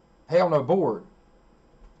 Hell no, board.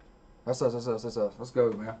 That's us. Let's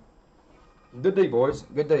go, man. Good D, boys.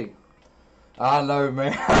 Good D. I know,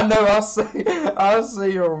 man. I know. I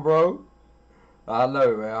see him, bro. I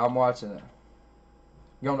know, man. I'm watching it.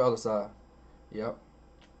 Go on the other side. Yep.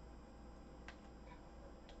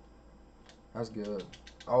 That's good.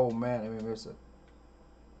 Oh, man. Let me miss it.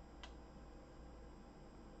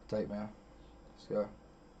 Take, man. Let's go.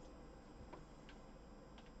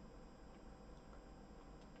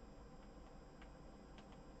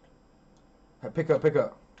 Hey, pick up, pick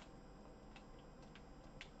up.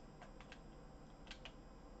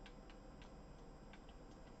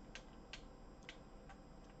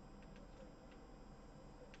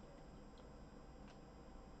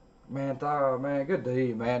 Man, man, good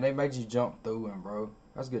D, man. They made you jump through him, bro.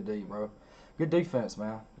 That's good D, bro. Good defense,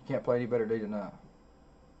 man. You can't play any better D than that.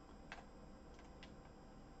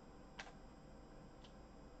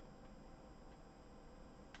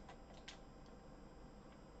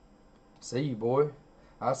 See you, boy.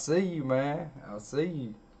 I see you, man. I see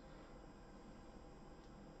you.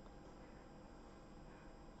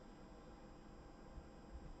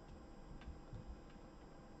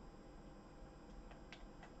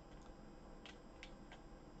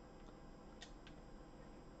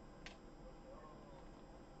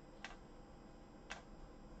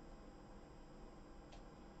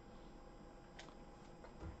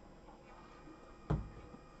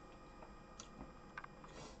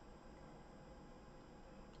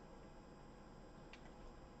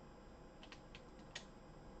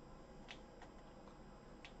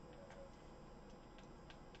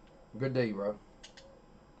 Good D, bro.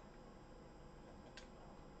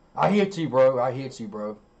 I hit you, bro. I hit you,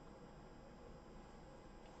 bro.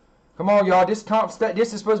 Come on, y'all. This is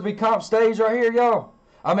supposed to be comp stage right here, y'all.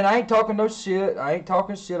 I mean, I ain't talking no shit. I ain't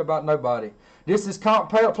talking shit about nobody. This is comp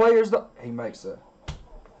players. He makes it.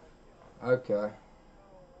 Okay.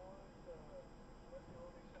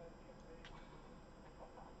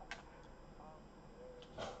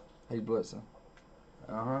 He's blitzing.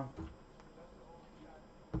 Uh-huh.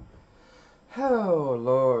 Oh,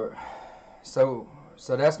 Lord. So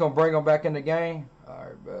that's going to bring them back in the game? All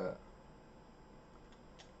right, bet.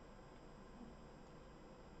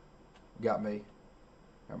 Got me.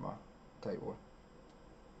 Come on. Take one.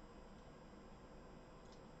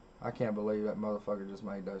 I can't believe that motherfucker just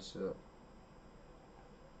made that shit.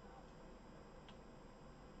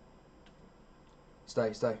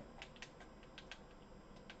 Stay, stay.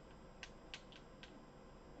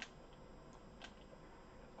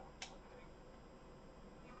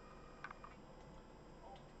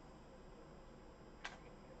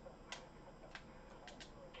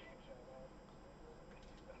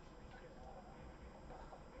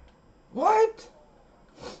 What?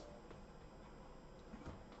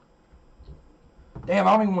 Damn,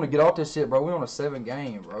 I don't even want to get off this shit, bro. We on a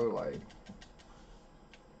 7-game, bro. Like,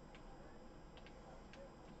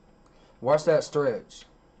 watch that stretch.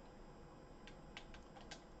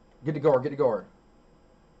 Get the guard, get the guard.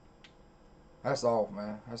 That's off,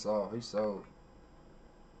 man. That's off. He's so.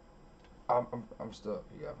 I'm stuck.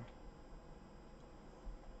 You got me.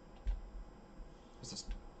 It's just.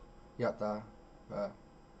 You got thigh. Bye.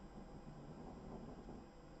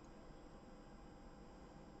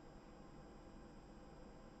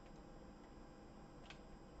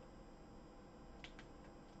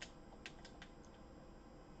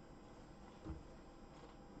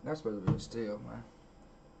 That's supposed to be a steal, man.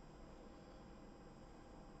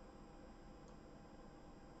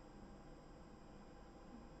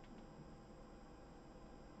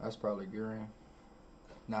 That's probably green.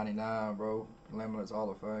 99, bro. Limitless Hall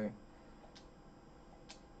of Fame.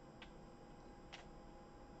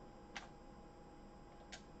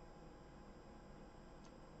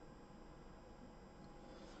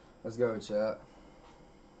 Let's go, chat.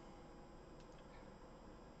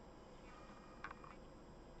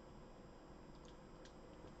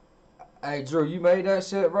 Hey, Drew, you made that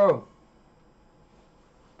shit, bro?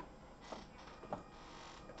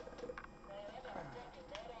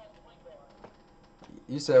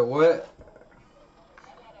 You said what?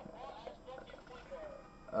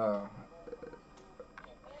 Uh,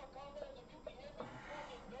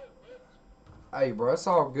 hey, bro, it's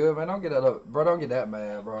all good, man. Don't get that up, bro. Don't get that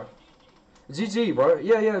mad, bro. GG, bro.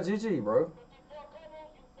 Yeah, yeah, GG, bro.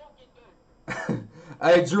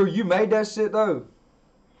 Hey, Drew, you made that shit though.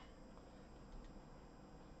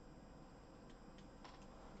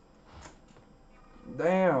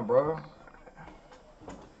 Damn, bro.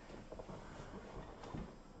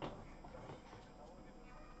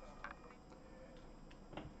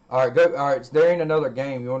 All right, go. All right, there ain't another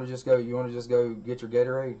game. You want to just go? You want to just go get your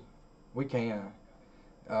Gatorade? We can.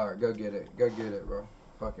 All right, go get it. Go get it, bro.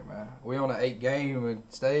 Fuck it, man. We on an 8-game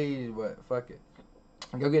stage, but fuck it.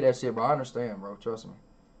 Go get that shit, bro. I understand, bro. Trust me.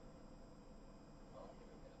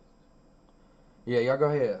 Yeah, y'all go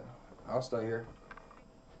ahead. I'll stay here.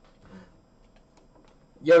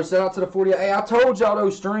 Yo, shout out to the 48. Hey, I told y'all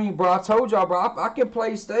those stream, bro. I told y'all, bro. I can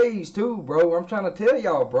play stage too, bro. I'm trying to tell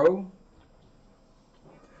y'all, bro.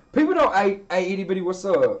 People don't, hey, itty bitty, what's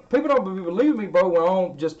up? People don't believe me, bro. When I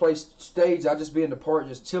don't just play stage, I just be in the park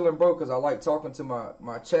just chilling, bro, because I like talking to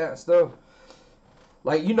my chat and stuff.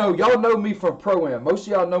 Like, you know, y'all know me from Pro-Am. Most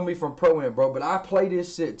of y'all know me from Pro-Am, bro. But I play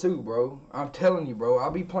this shit too, bro. I'm telling you, bro.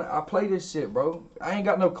 I play this shit, bro. I ain't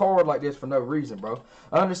got no card like this for no reason, bro.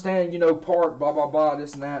 I understand, you know, park, blah, blah, blah,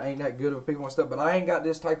 this and that ain't that good of people and stuff. But I ain't got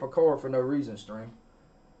this type of card for no reason, stream.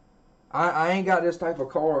 I ain't got this type of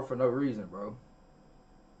card for no reason, bro.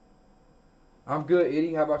 I'm good,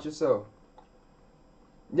 Eddie. How about yourself?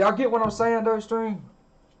 Y'all get what I'm saying, though, stream?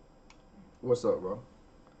 What's up, bro?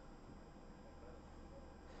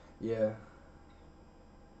 Yeah.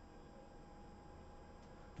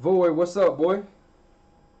 Void, what's up, boy?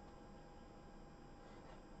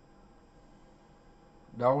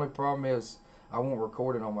 The only problem is I won't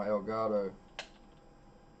record it on my Elgato.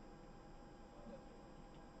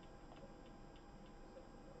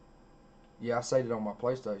 Yeah, I saved it on my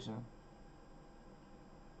PlayStation.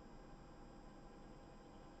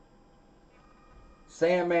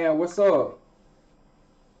 Sandman, what's up?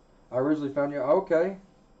 I originally found you. Okay.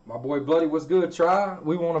 My boy Bloody, what's good? Try.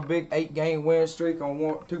 We want a big 8-game win streak on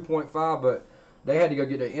 2.5, but they had to go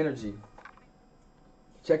get their energy.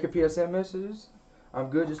 Check your PSN messages. I'm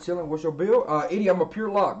good, just chilling. What's your bill? Eddie, I'm a pure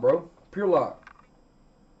lock, bro. Pure lock.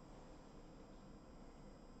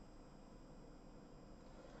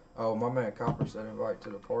 Oh, my man Copper said invite to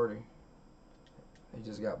the party. He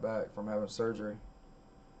just got back from having surgery.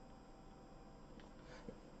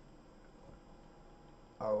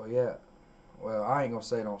 Oh, yeah. Well, I ain't gonna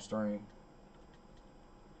say it on stream.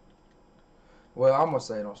 Well, I'm gonna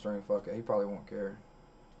say it on stream. Fuck it. He probably won't care.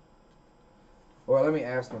 Well, let me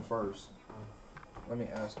ask him first. Let me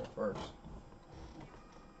ask him first.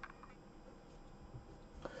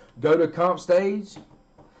 Go to comp stage.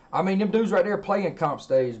 I mean, them dudes right there playing comp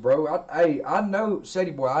stage, bro. I know,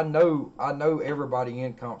 Shady Boy. I know everybody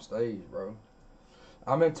in comp stage, bro.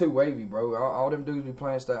 I'm in 2Wavy, bro. All them dudes be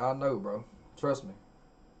playing stage. I know, bro. Trust me.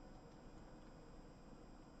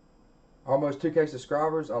 Almost 2K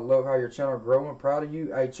subscribers. I love how your channel growing. Proud of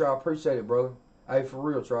you. Hey, Try, appreciate it, brother. Hey, for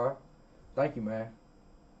real, Try. Thank you, man.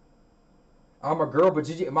 I'm a girl, but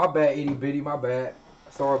my bad, itty bitty, my bad.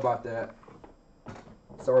 Sorry about that.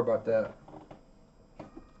 Sorry about that.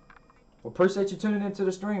 Well, appreciate you tuning into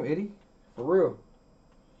the stream, Eddie. For real.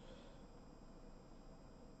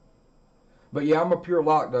 But yeah, I'm a pure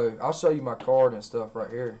lock though. I'll show you my card and stuff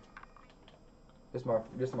right here. This my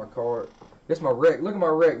card. This my wreck. Look at my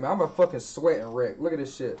wreck, man. I'm a fucking sweating wreck. Look at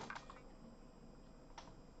this shit.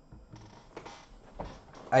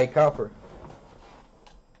 Hey, Copper.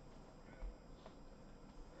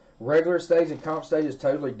 Regular stage and comp stage is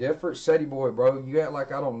totally different. Shady Boy, bro. You act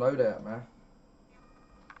like I don't know that, man.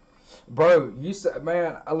 Bro, you said,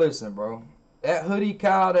 man, listen, bro. That Hoodie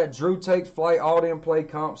Kyle, that Drew Takes Flight, all them play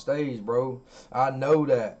comp stage, bro. I know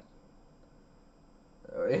that.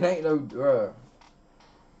 It ain't no,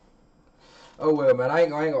 oh, well, man. I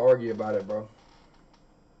ain't gonna argue about it, bro.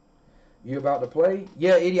 You about to play?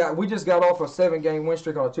 Yeah, idiot. We just got off a 7-game win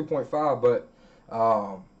streak on a 2.5, but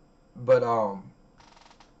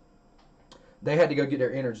they had to go get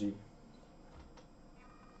their energy.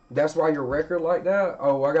 That's why your record like that?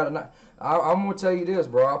 Oh, I'm going to tell you this,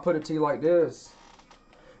 bro. I'll put it to you like this.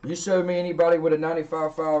 You show me anybody with a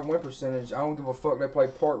 95.5 win percentage, I don't give a fuck. They play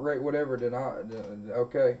park rate, whatever,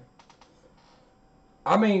 okay.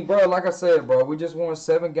 I mean, bro, like I said, bro, we just won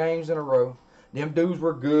 7 games in a row. Them dudes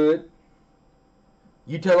were good.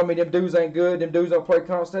 You telling me them dudes ain't good? Them dudes don't play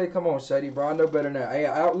comp stage? Come on, Shady, bro. I know better than that.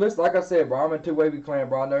 Hey, listen, like I said, bro, I'm in 2Wavy clan,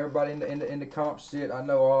 bro. I know everybody in the comp shit. I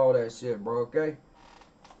know all that shit, bro, okay?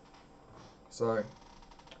 So,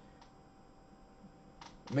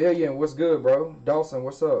 Million, what's good, bro? Dawson,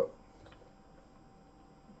 what's up?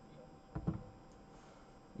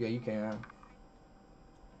 Yeah, you can.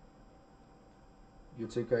 Your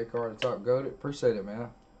 2K card, the top goated. Appreciate it, man.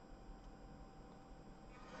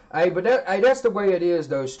 Hey, but that's the way it is,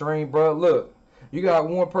 though, stream, bro. Look, you got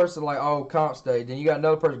one person like, oh, comp stage, then you got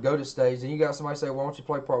another person go to stage, then you got somebody say, why don't you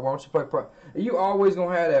play part? Why don't you play part? You always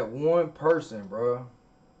gonna have that one person, bro.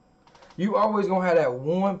 You always gonna have that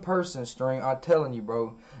one person, stream. I'm telling you,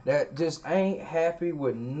 bro, that just ain't happy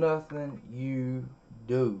with nothing you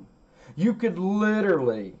do. You could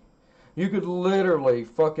literally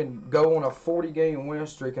fucking go on a 40-game win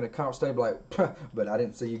streak in a comp stage, like, but I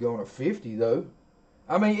didn't see you go on a 50 though.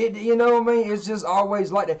 I mean, you know what I mean? It's just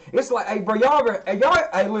always like that. It's like, hey, bro,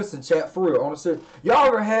 hey, listen, chat, for real, honestly, y'all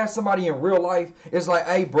ever had somebody in real life? It's like,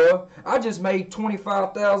 hey, bro, I just made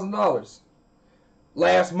 $25,000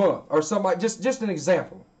 last month, or somebody. Just an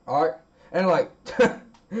example, all right? And like,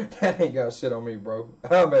 that ain't got shit on me, bro.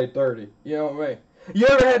 I made 30. You know what I mean? You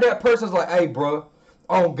ever had that person's like, hey, bro,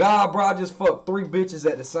 on God, bro, I just fucked 3 bitches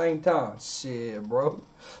at the same time. Shit, bro.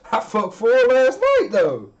 I fucked 4 last night,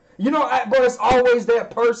 though. You know, bro, it's always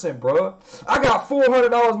that person, bro. I got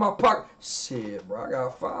 $400 in my pocket. Shit, bro, I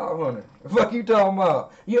got 500. Fuck you talking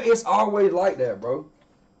about? It's always like that, bro.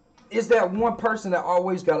 It's that one person that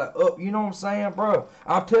always got to up. You know what I'm saying, bro?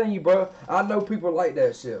 I'm telling you, bro. I know people like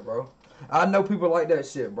that shit, bro. I know people like that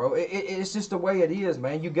shit, bro. It's just the way it is,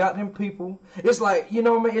 man. You got them people. It's like, you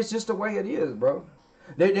know what I mean? It's just the way it is, bro.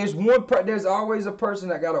 There's always a person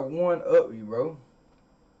that got to one up you, bro.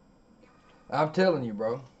 I'm telling you,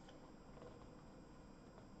 bro.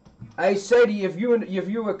 Hey, Sadie, if you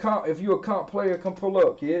a comp player, come pull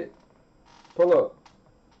up, kid. Pull up.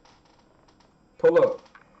 Pull up.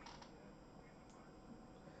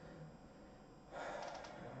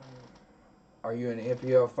 Are you in the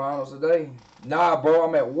NPL finals today? Nah, bro,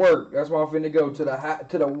 I'm at work. That's why I'm finna go to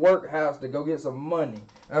the workhouse to go get some money.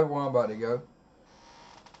 That's where I'm about to go.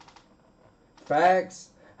 Facts.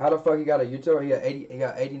 How the fuck he got a YouTube? He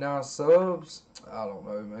got 89 subs. I don't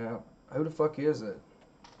know, man. Who the fuck is it?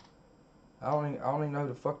 I don't even know who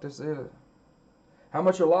the fuck this is. How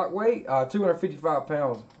much your lock weight? 255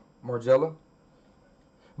 pounds, Margella.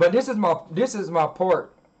 But this is my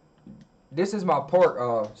part. This is my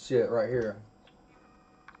part. Shit right here.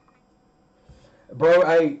 Bro,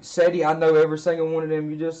 hey, Shady, I know every single one of them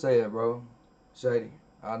you just said, bro. Shady,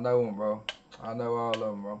 I know them, bro. I know all of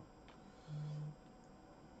them, bro.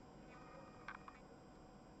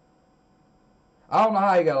 I don't know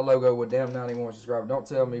how you got a logo with damn 91 subscribers. Don't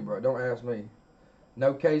tell me, bro. Don't ask me.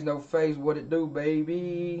 No case, no face. What it do,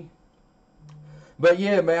 baby? But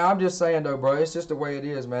yeah, man, I'm just saying though, bro. It's just the way it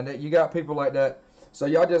is, man. You got people like that, so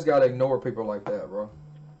y'all just gotta ignore people like that, bro.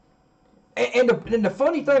 And the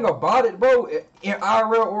funny thing about it, bro, in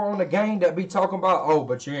IRL or on the game that be talking about, oh,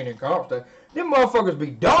 but you ain't in comp state. Them motherfuckers be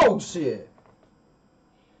dog shit.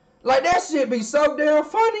 Like that shit be so damn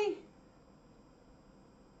funny.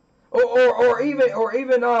 Or even in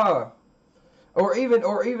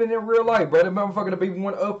real life, bro. The motherfucker to be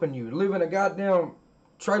one upping you, live in a goddamn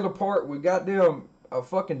trailer park with goddamn a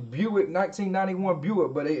fucking Buick 1991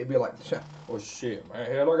 Buick, but it'd be like, oh shit, man,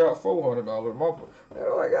 hell, I got $400 in my pocket.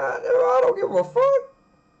 They're like, I don't give a fuck.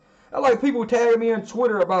 I like people tagging me on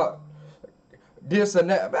Twitter about this and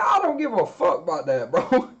that, man. I don't give a fuck about that,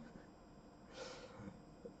 bro.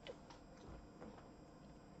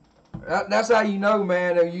 That's how you know,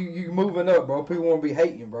 man. That you moving up, bro. People won't be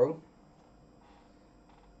hating, bro.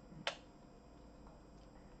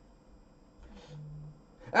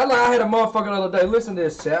 I had a motherfucker the other day. Listen to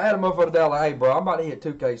this shit. I had a motherfucker that like, hey, bro, I'm about to hit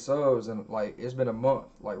 2K subs, and like it's been a month,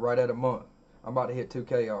 like right at a month. I'm about to hit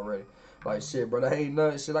 2K already. Like shit, bro, that ain't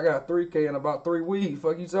nothing. Shit, I got 3K in about 3 weeks.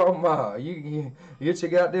 Fuck you talking about? You get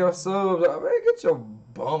your goddamn subs. Man, get your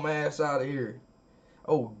bum ass out of here.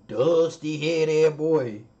 Oh, dusty headed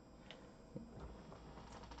boy.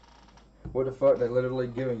 What the fuck? They literally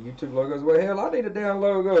giving YouTube logos away. Hell, I need a damn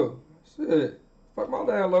logo. Shit, fuck my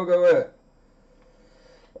damn logo at.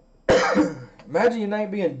 Imagine your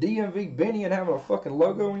name being DMV Benny and having a fucking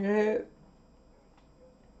logo on your head.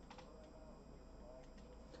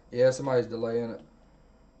 Yeah, somebody's delaying it.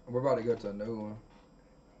 We're about to go to a new one.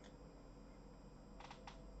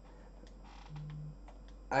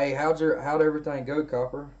 Hey, how'd everything go,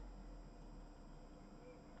 Copper?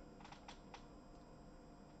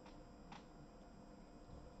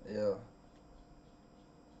 Yeah.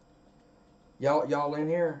 Y'all in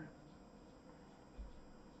here?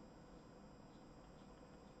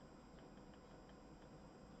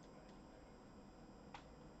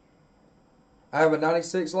 I have a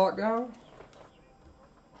 96 lockdown.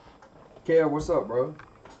 Kel, what's up, bro?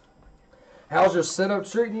 How's your setup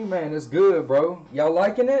treating you, man? It's good, bro. Y'all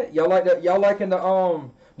liking it? Y'all like that? Y'all liking the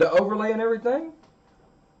overlay and everything?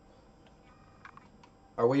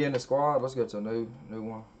 Are we in the squad? Let's go to a new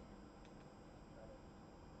one.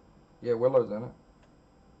 Yeah, Willow's in it.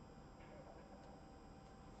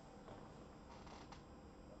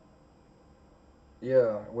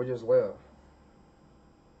 Yeah, we just left.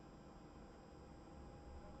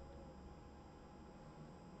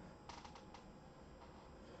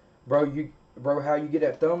 Bro, how you get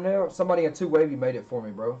that thumbnail? Somebody in 2Wavy made it for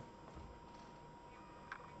me, bro.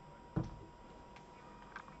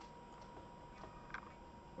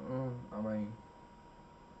 I mean,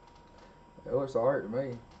 it looks looks alright to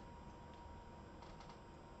me.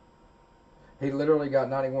 He literally got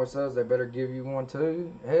 91 subs. They better give you one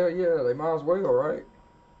too. Hell yeah, they might as well, right?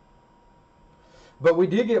 But we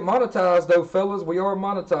did get monetized though, fellas. We are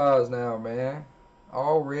monetized now, man.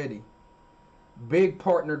 Already. Big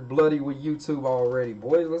partnered bloody with YouTube already.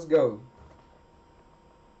 Boys, let's go.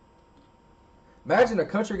 Imagine a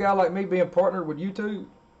country guy like me being partnered with YouTube.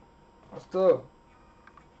 That's tough.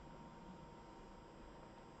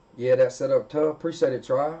 Yeah, that setup tough. Appreciate it,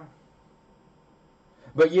 Try.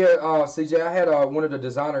 But yeah, CJ, I had one of the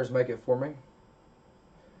designers make it for me.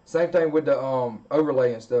 Same thing with the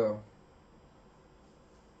overlay and stuff.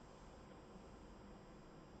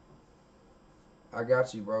 I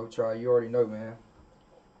got you, bro. Try. You already know, man.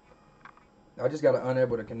 I just got to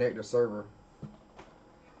unable to connect the server.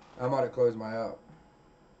 I might have closed my app.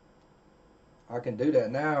 I can do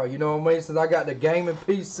that now. You know what I mean? Since I got the gaming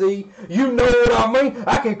PC, you know what I mean?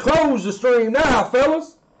 I can close the stream now,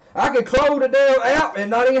 fellas. I can close the damn app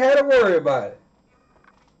and not even have to worry about it.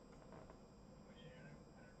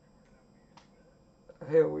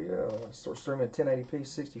 Hell yeah. Start streaming 1080p,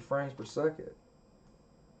 60 frames per second.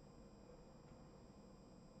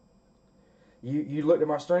 You looked at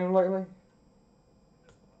my stream lately?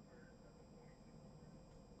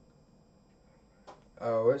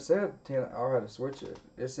 Oh, it said 10. I had to switch it.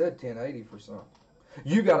 It said 1080 for something.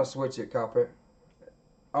 You got to switch it, Copper.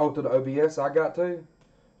 Oh, to the OBS I got to?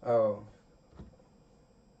 Oh.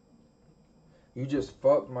 You just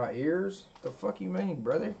fucked my ears? The fuck you mean,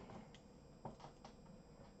 brother?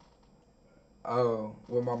 Oh,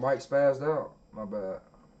 well, my mic spazzed out. My bad.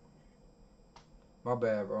 My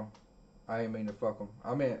bad, bro. I ain't mean to fuck them.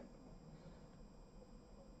 I meant,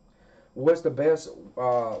 what's the best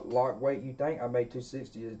lock weight you think? I made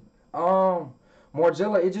 260.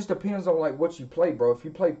 Margella, it just depends on like what you play, bro. If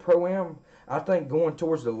you play Pro-Am, I think going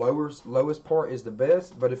towards the lowest part is the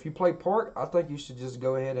best. But if you play Park, I think you should just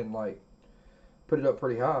go ahead and like put it up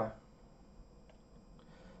pretty high.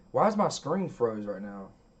 Why is my screen froze right now?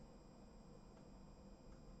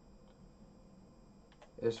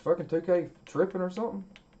 Is fucking 2K tripping or something?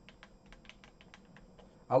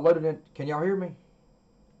 I loaded in. Can y'all hear me?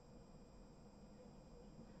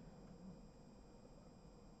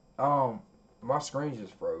 My screen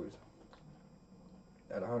just froze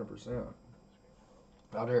at 100%.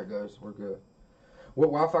 Oh, there it goes. We're good. What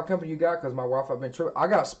Wi-Fi company you got? Cause my Wi-Fi been tripping. I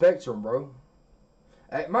got Spectrum, bro.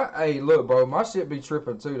 Hey, look, bro. My shit be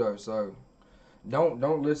tripping too, though. So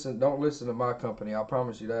don't listen to my company. I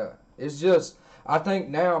promise you that. It's just I think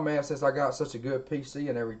now, man, since I got such a good PC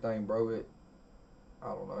and everything, bro. I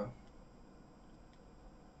don't know.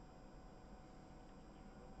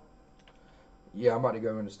 Yeah, I'm about to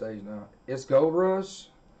go in the stage now. It's Gold Rush.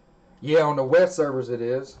 Yeah, on the West servers it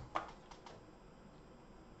is.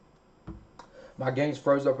 My game's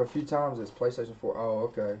froze up a few times. It's PlayStation 4. Oh,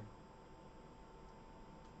 okay.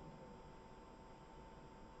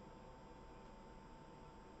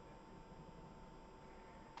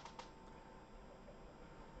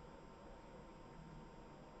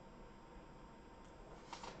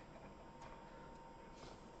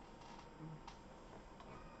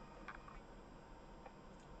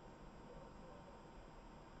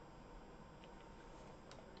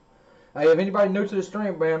 Hey, if anybody new to the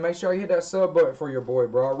stream, man, make sure you hit that sub button for your boy,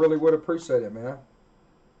 bro. I really would appreciate it, man.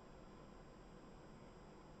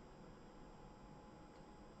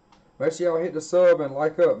 Make sure y'all hit the sub and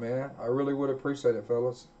like up, man. I really would appreciate it,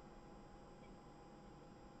 fellas.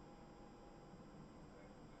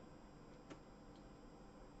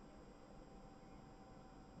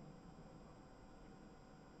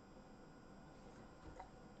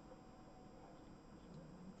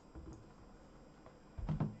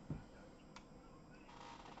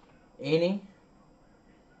 Any?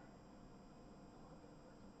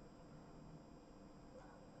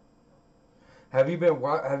 Have you been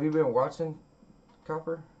watching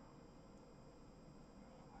Copper?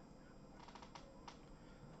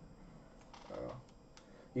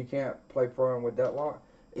 You can't play Pro with that lock.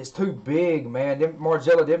 It's too big, man. Them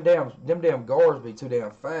Margella, them damn guards be too damn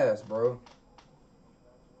fast, bro.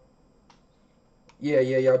 Yeah,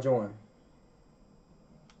 y'all join.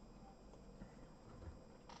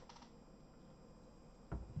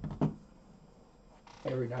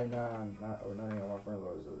 Every 99 or 90 on my friend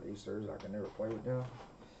loads of Easters, I can never play with them.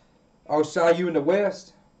 Oh, Shy, you in the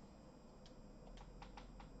West?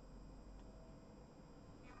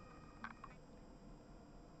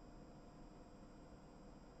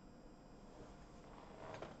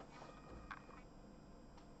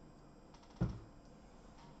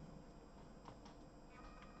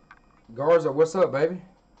 Garza, what's up, baby?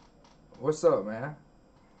 What's up, man?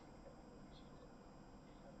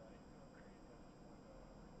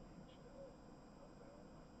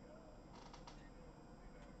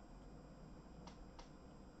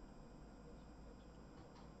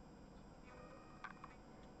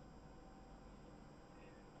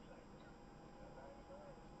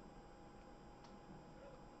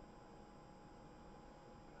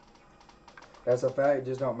 That's a fact. It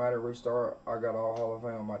just don't matter. Restart. I got all Hall of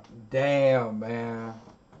Fame on my. Damn, man.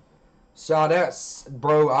 So that's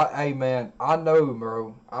bro. Hey man, I know,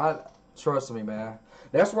 bro. I trust me, man.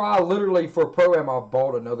 That's why I literally for program I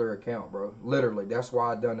bought another account, bro. Literally, that's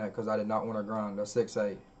why I done that because I did not want to grind a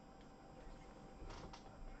 6A.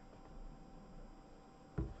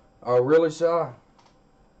 Oh, really, Shy?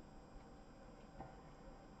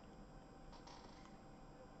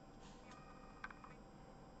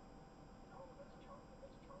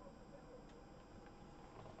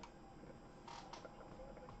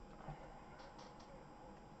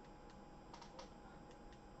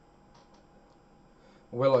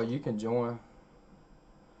 Willow, you can join.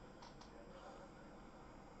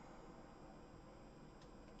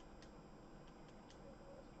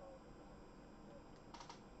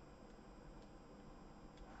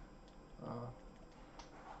 Uh,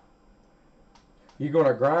 you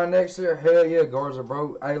gonna grind next year? Hell yeah, Garza,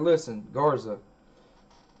 bro. Hey, listen, Garza.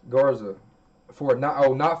 For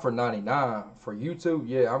not not for 99 for YouTube.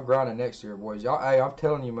 Yeah, I'm grinding next year, boys. Y'all, hey, I'm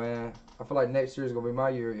telling you, man. I feel like next year is gonna be my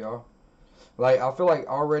year, y'all. Like I feel like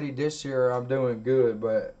already this year I'm doing good,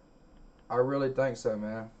 but I really think so,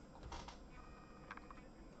 man.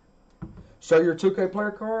 Show your 2K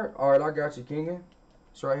player card. All right, I got you, Kingan.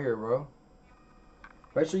 It's right here, bro.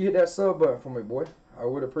 Make sure you hit that sub button for me, boy. I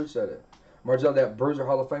would appreciate it. Margell, that Bruiser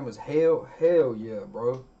Hall of Fame is hell yeah,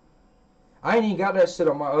 bro. I ain't even got that shit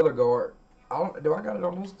on my other guard. I don't. Do I got it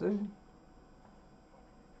on this dude?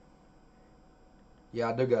 Yeah,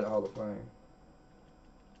 I do got a Hall of Fame.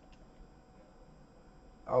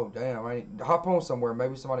 Oh damn! I ain't hop on somewhere.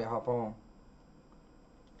 Maybe somebody hop on.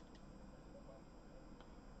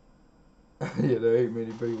 Yeah, there ain't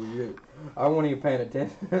many people yet. I wasn't even paying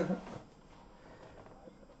attention.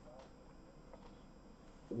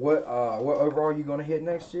 What overall you gonna hit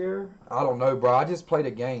next year? I don't know, bro. I just played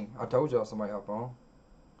a game. I told y'all somebody hop on.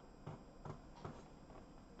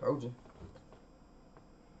 Told you.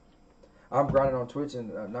 I'm grinding on Twitch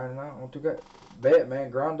and 99 on 2K. Bet, man,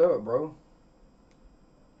 grind up, bro.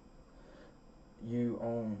 You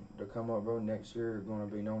on the come up, bro. Next year gonna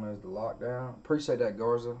be known as the lockdown. Appreciate that,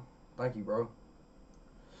 Garza. Thank you, bro.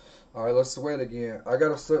 All right, let's sweat again. I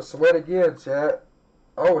gotta sweat again, chat.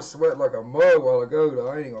 I was sweating like a mug a while ago, though.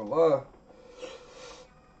 I ain't gonna lie.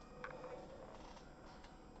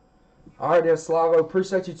 All right, then, Slavo.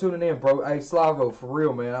 Appreciate you tuning in, bro. Hey, Slavo, for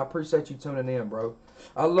real, man. I appreciate you tuning in, bro.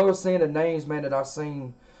 I love seeing the names, man, that I've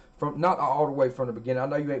seen from not all the way from the beginning. I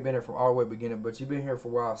know you ain't been here from all the way beginning, but you've been here for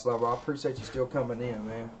a while, Slavo. I appreciate you still coming in,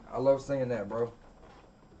 man. I love seeing that, bro.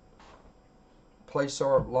 Play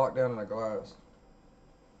sharp, lockdown in the glass.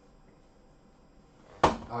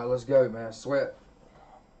 All right, let's go, man. Sweat.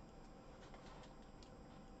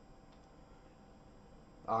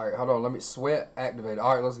 All right, hold on. Let me sweat activate.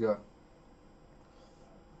 All right, let's go.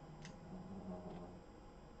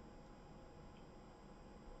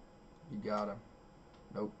 You got him.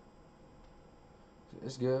 Nope.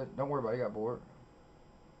 It's good. Don't worry about it. You got bored.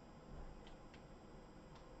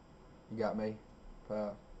 You got me.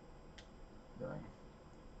 5. Green.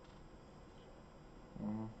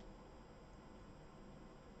 Mm-hmm.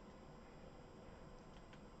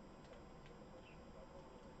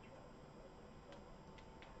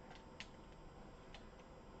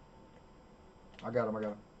 I got him. I got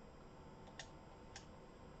him.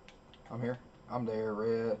 I'm here. I'm there.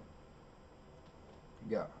 Red.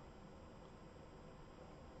 You got him.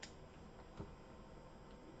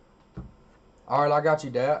 All right, I got you,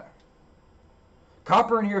 Dad.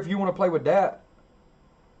 Copper in here if you want to play with Dad.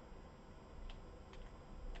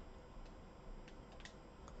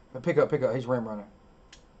 But pick up, pick up. He's rim running.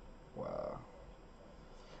 Wow.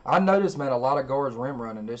 I noticed, man, a lot of guards rim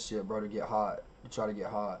running this shit, bro, to get hot. To try to get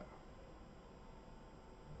hot.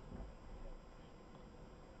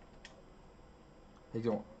 He's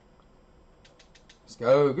going. Let's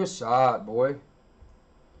go. Good shot, boy.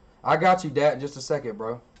 I got you, Dad, in just a second,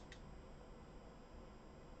 bro.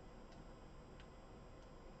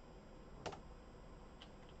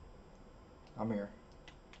 I'm here.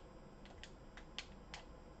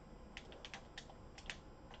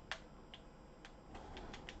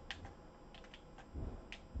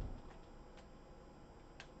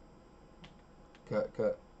 Cut,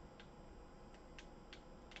 cut.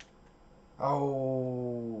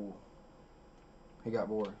 Oh. He got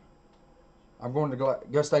bored. I'm going to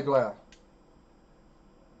go stay glass.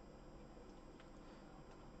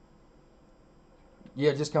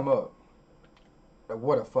 Yeah, just come up.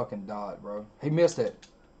 What a fucking dot, bro. He missed it.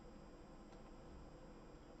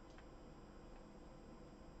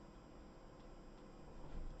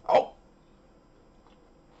 Oh.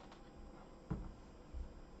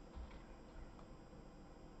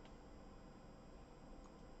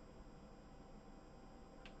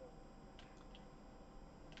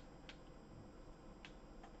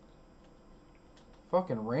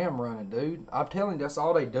 Fucking ram running, dude. I'm telling you, that's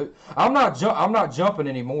all they do. I'm not jumping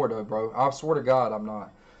anymore, though, bro. I swear to God, I'm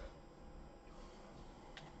not.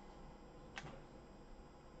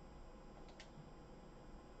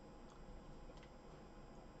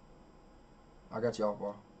 I got you off,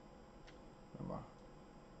 bro. Never mind.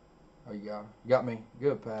 Oh, you got me.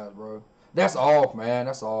 Good pass, bro. That's off, man.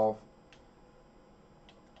 That's off.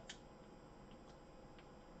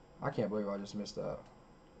 I can't believe I just missed that.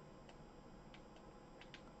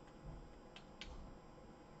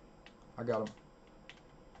 I got him.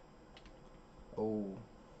 Oh.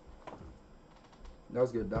 That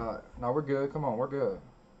was a good dot. No, we're good. Come on, we're good.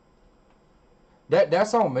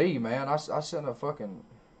 That's on me, man. I shouldn't have fucking...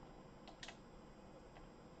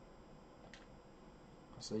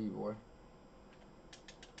 I see you, boy.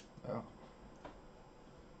 Yeah.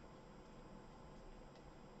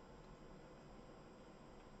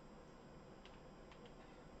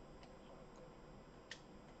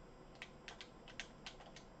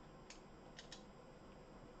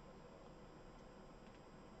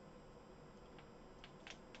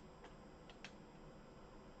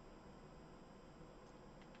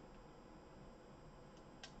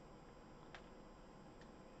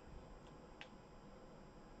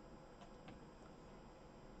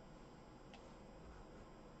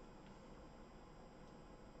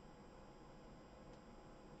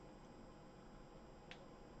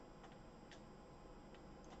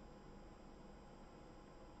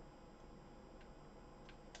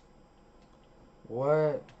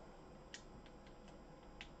 What?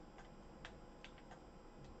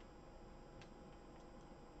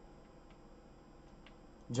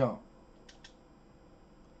 Jump.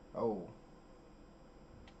 Oh.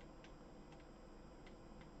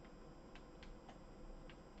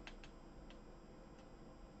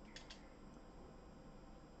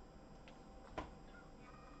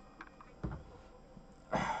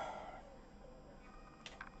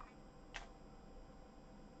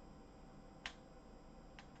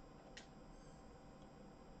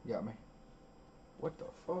 Got me. What the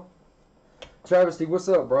fuck? Travesty, what's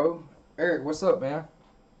up, bro? Eric, what's up, man?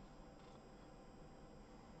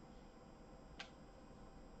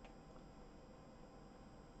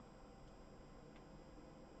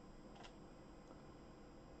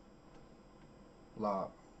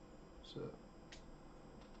 Lob. Shit.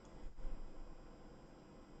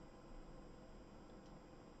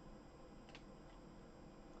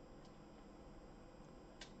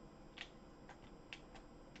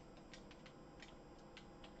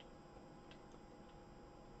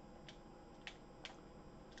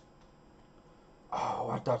 Oh,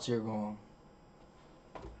 I thought you were going.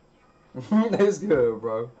 It's good,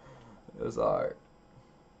 bro. It's alright.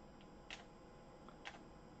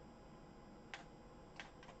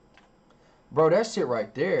 Bro, that shit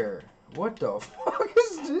right there. What the fuck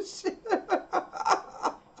is this shit?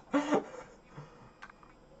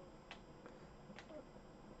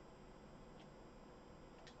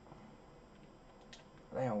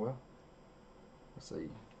 Damn, well. Let's see.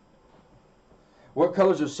 What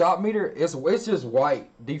color's your shot meter? It's just white.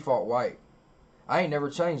 Default white. I ain't never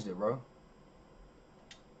changed it, bro.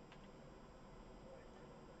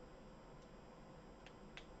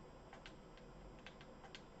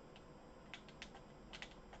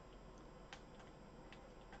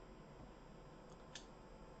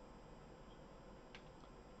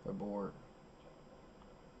 The board.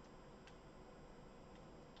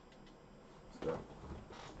 Let's go.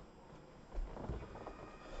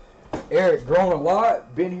 Eric, grown a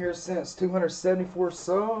lot. Been here since 274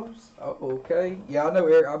 subs. Oh, okay. Yeah, I know,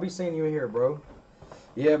 Eric. I'll be seeing you in here, bro.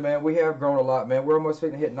 Yeah, man, we have grown a lot, man. We're almost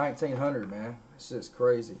fitting to hit 1,900, man. It's just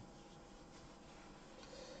crazy.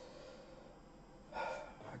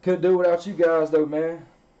 I couldn't do it without you guys, though, man.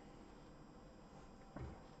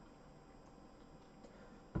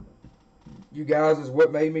 You guys is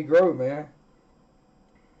what made me grow, man.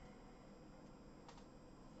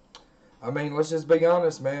 I mean, let's just be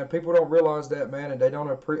honest, man. People don't realize that, man, and they don't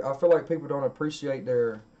I feel like people don't appreciate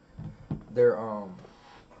their they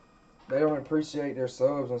don't appreciate their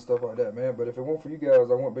subs and stuff like that, man. But if it weren't for you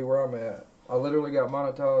guys, I wouldn't be where I'm at. I literally got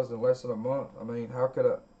monetized in less than a month. I mean, how could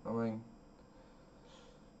I? I mean,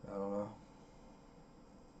 I don't know.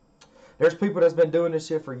 There's people that's been doing this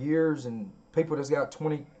shit for years, and people that's got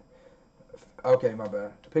 20. Okay, my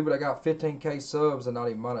bad. People that got 15K subs and not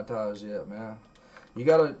even monetized yet, man.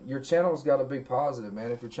 Your channel's gotta be positive,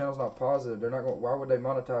 man. If your channel's not positive, they're not why would they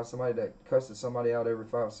monetize somebody that cusses somebody out every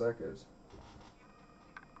 5 seconds?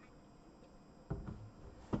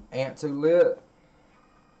 Ant too lit.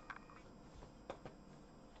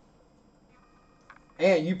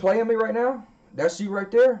 Ant, you playing me right now? That's you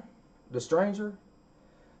right there? The stranger?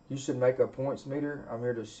 You should make a points meter. I'm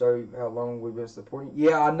here to show you how long we've been supporting.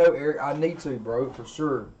 Yeah, I know, Eric. I need to, bro, for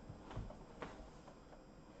sure.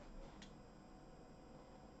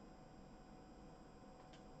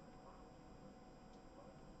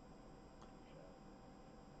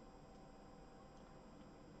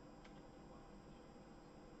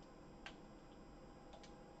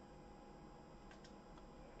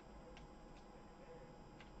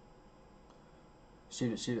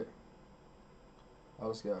 Shoot it, shoot it. Oh,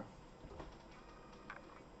 let's go.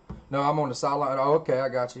 No, I'm on the sideline. Oh, okay, I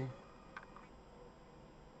got you.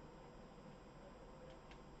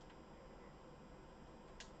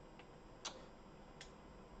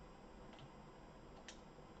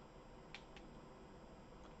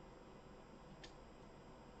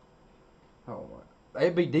 Oh my.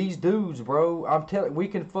 It be these dudes, bro. I'm telling. We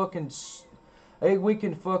can fucking. Hey, we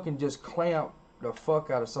can fucking just clamp the fuck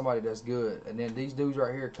out of somebody that's good, and then these dudes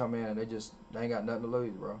right here come in and they ain't got nothing to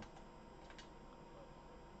lose, bro.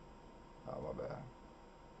 Oh my bad.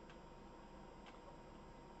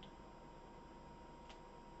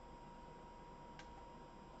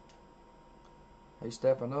 He's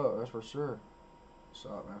stepping up, that's for sure.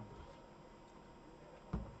 Shot, man.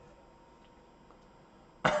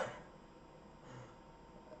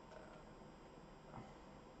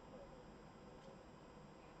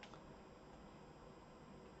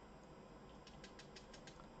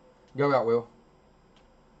 Go out, Will.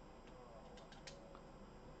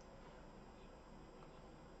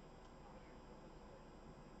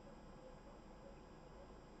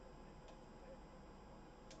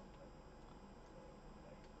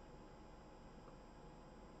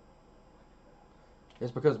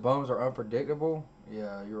 It's because bums are unpredictable?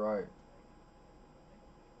 Yeah, you're right.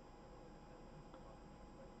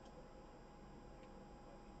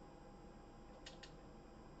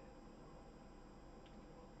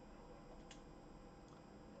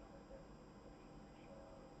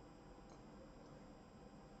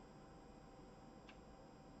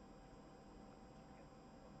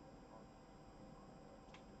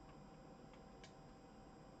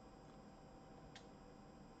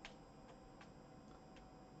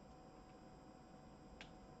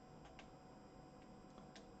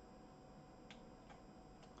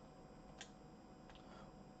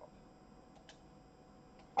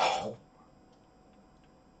 Oh.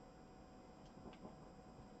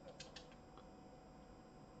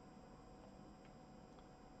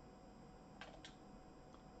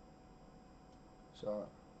 Shot.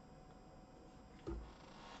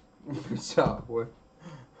 Shot, boy.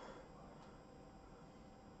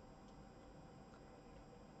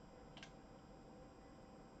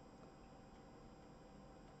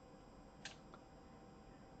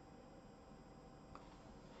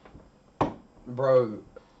 Bro.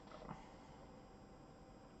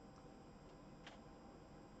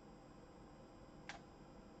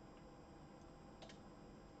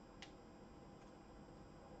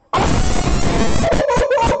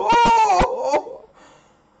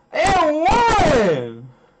 And one!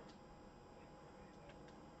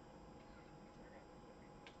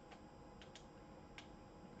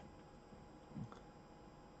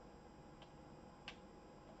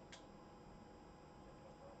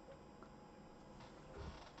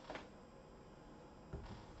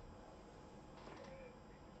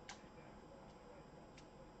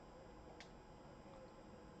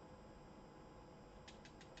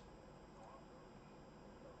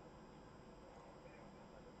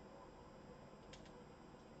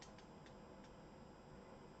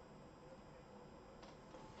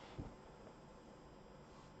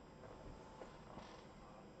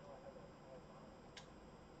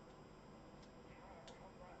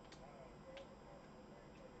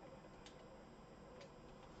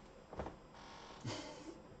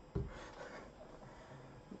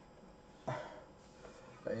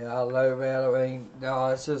 Yeah, I know, man. I mean, no,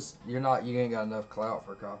 it's just you ain't got enough clout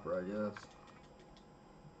for copper, I guess.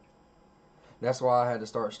 That's why I had to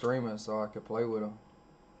start streaming so I could play with them.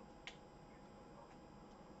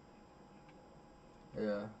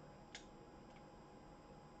 Yeah.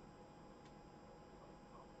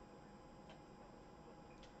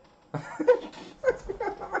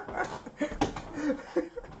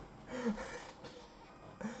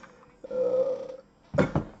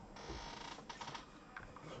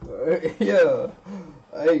 Yeah.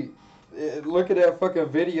 Hey, look at that fucking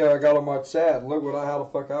video I got on my chat. And look how the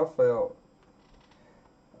fuck I felt.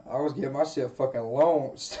 I was getting my shit fucking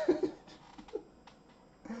launched.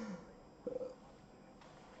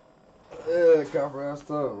 Yeah, copper ass up,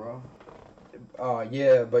 bro.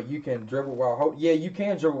 Yeah, but you can dribble while holding. Yeah, you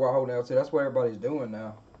can dribble while holding L2. That's what everybody's doing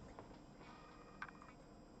now.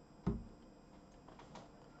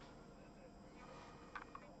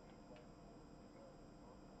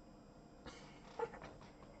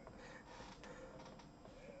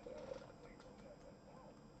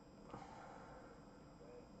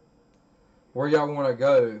 Where y'all want to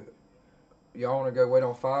go? Y'all want to go wait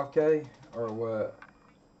on 5K or what?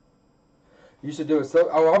 You should do a sub.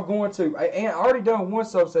 Oh, I'm going to. And I already done one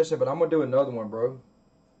sub session, but I'm gonna do another one, bro.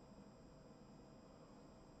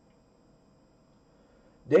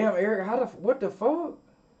 Damn, Eric, what the fuck?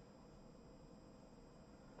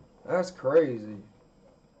 That's crazy.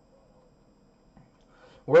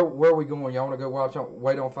 Where are we going? Y'all want to go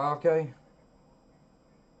wait on 5K?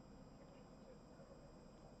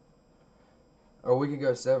 Or we can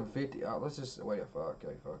go 750. Let's just wait at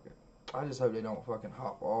 5K. Fuck it. I just hope they don't fucking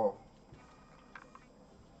hop off.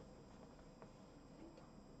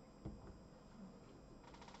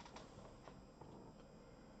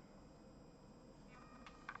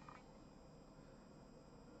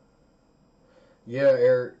 Yeah,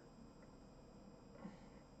 Eric.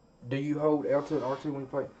 Do you hold L2 and R2 when you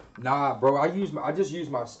play? Nah, bro. I just use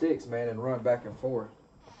my sticks, man, and run back and forth.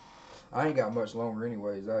 I ain't got much longer,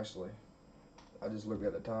 anyways. Actually, I just look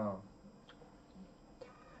at the time.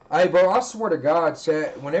 Hey, bro. I swear to God,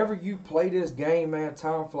 chat. Whenever you play this game, man,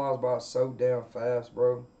 time flies by so damn fast,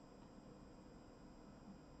 bro.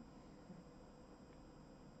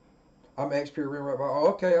 I'm XP rim right by. Oh,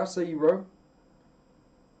 okay, I see you, bro.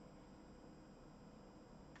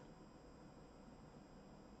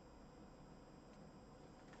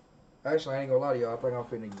 Actually, I ain't gonna lie to y'all. I think I'm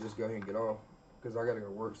finna just go ahead and get off. Because I gotta go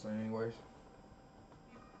to work soon anyways.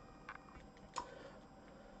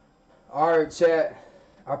 Alright, chat.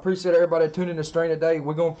 I appreciate everybody tuning in the stream today.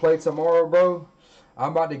 We're gonna play tomorrow, bro. I'm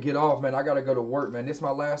about to get off, man. I gotta go to work, man. This is my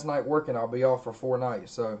last night working. I'll be off for 4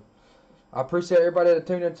 nights. So I appreciate everybody that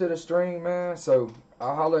tuned into the stream, man. So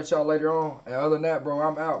I'll holler at y'all later on. And other than that, bro,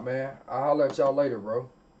 I'm out, man. I'll holler at y'all later, bro.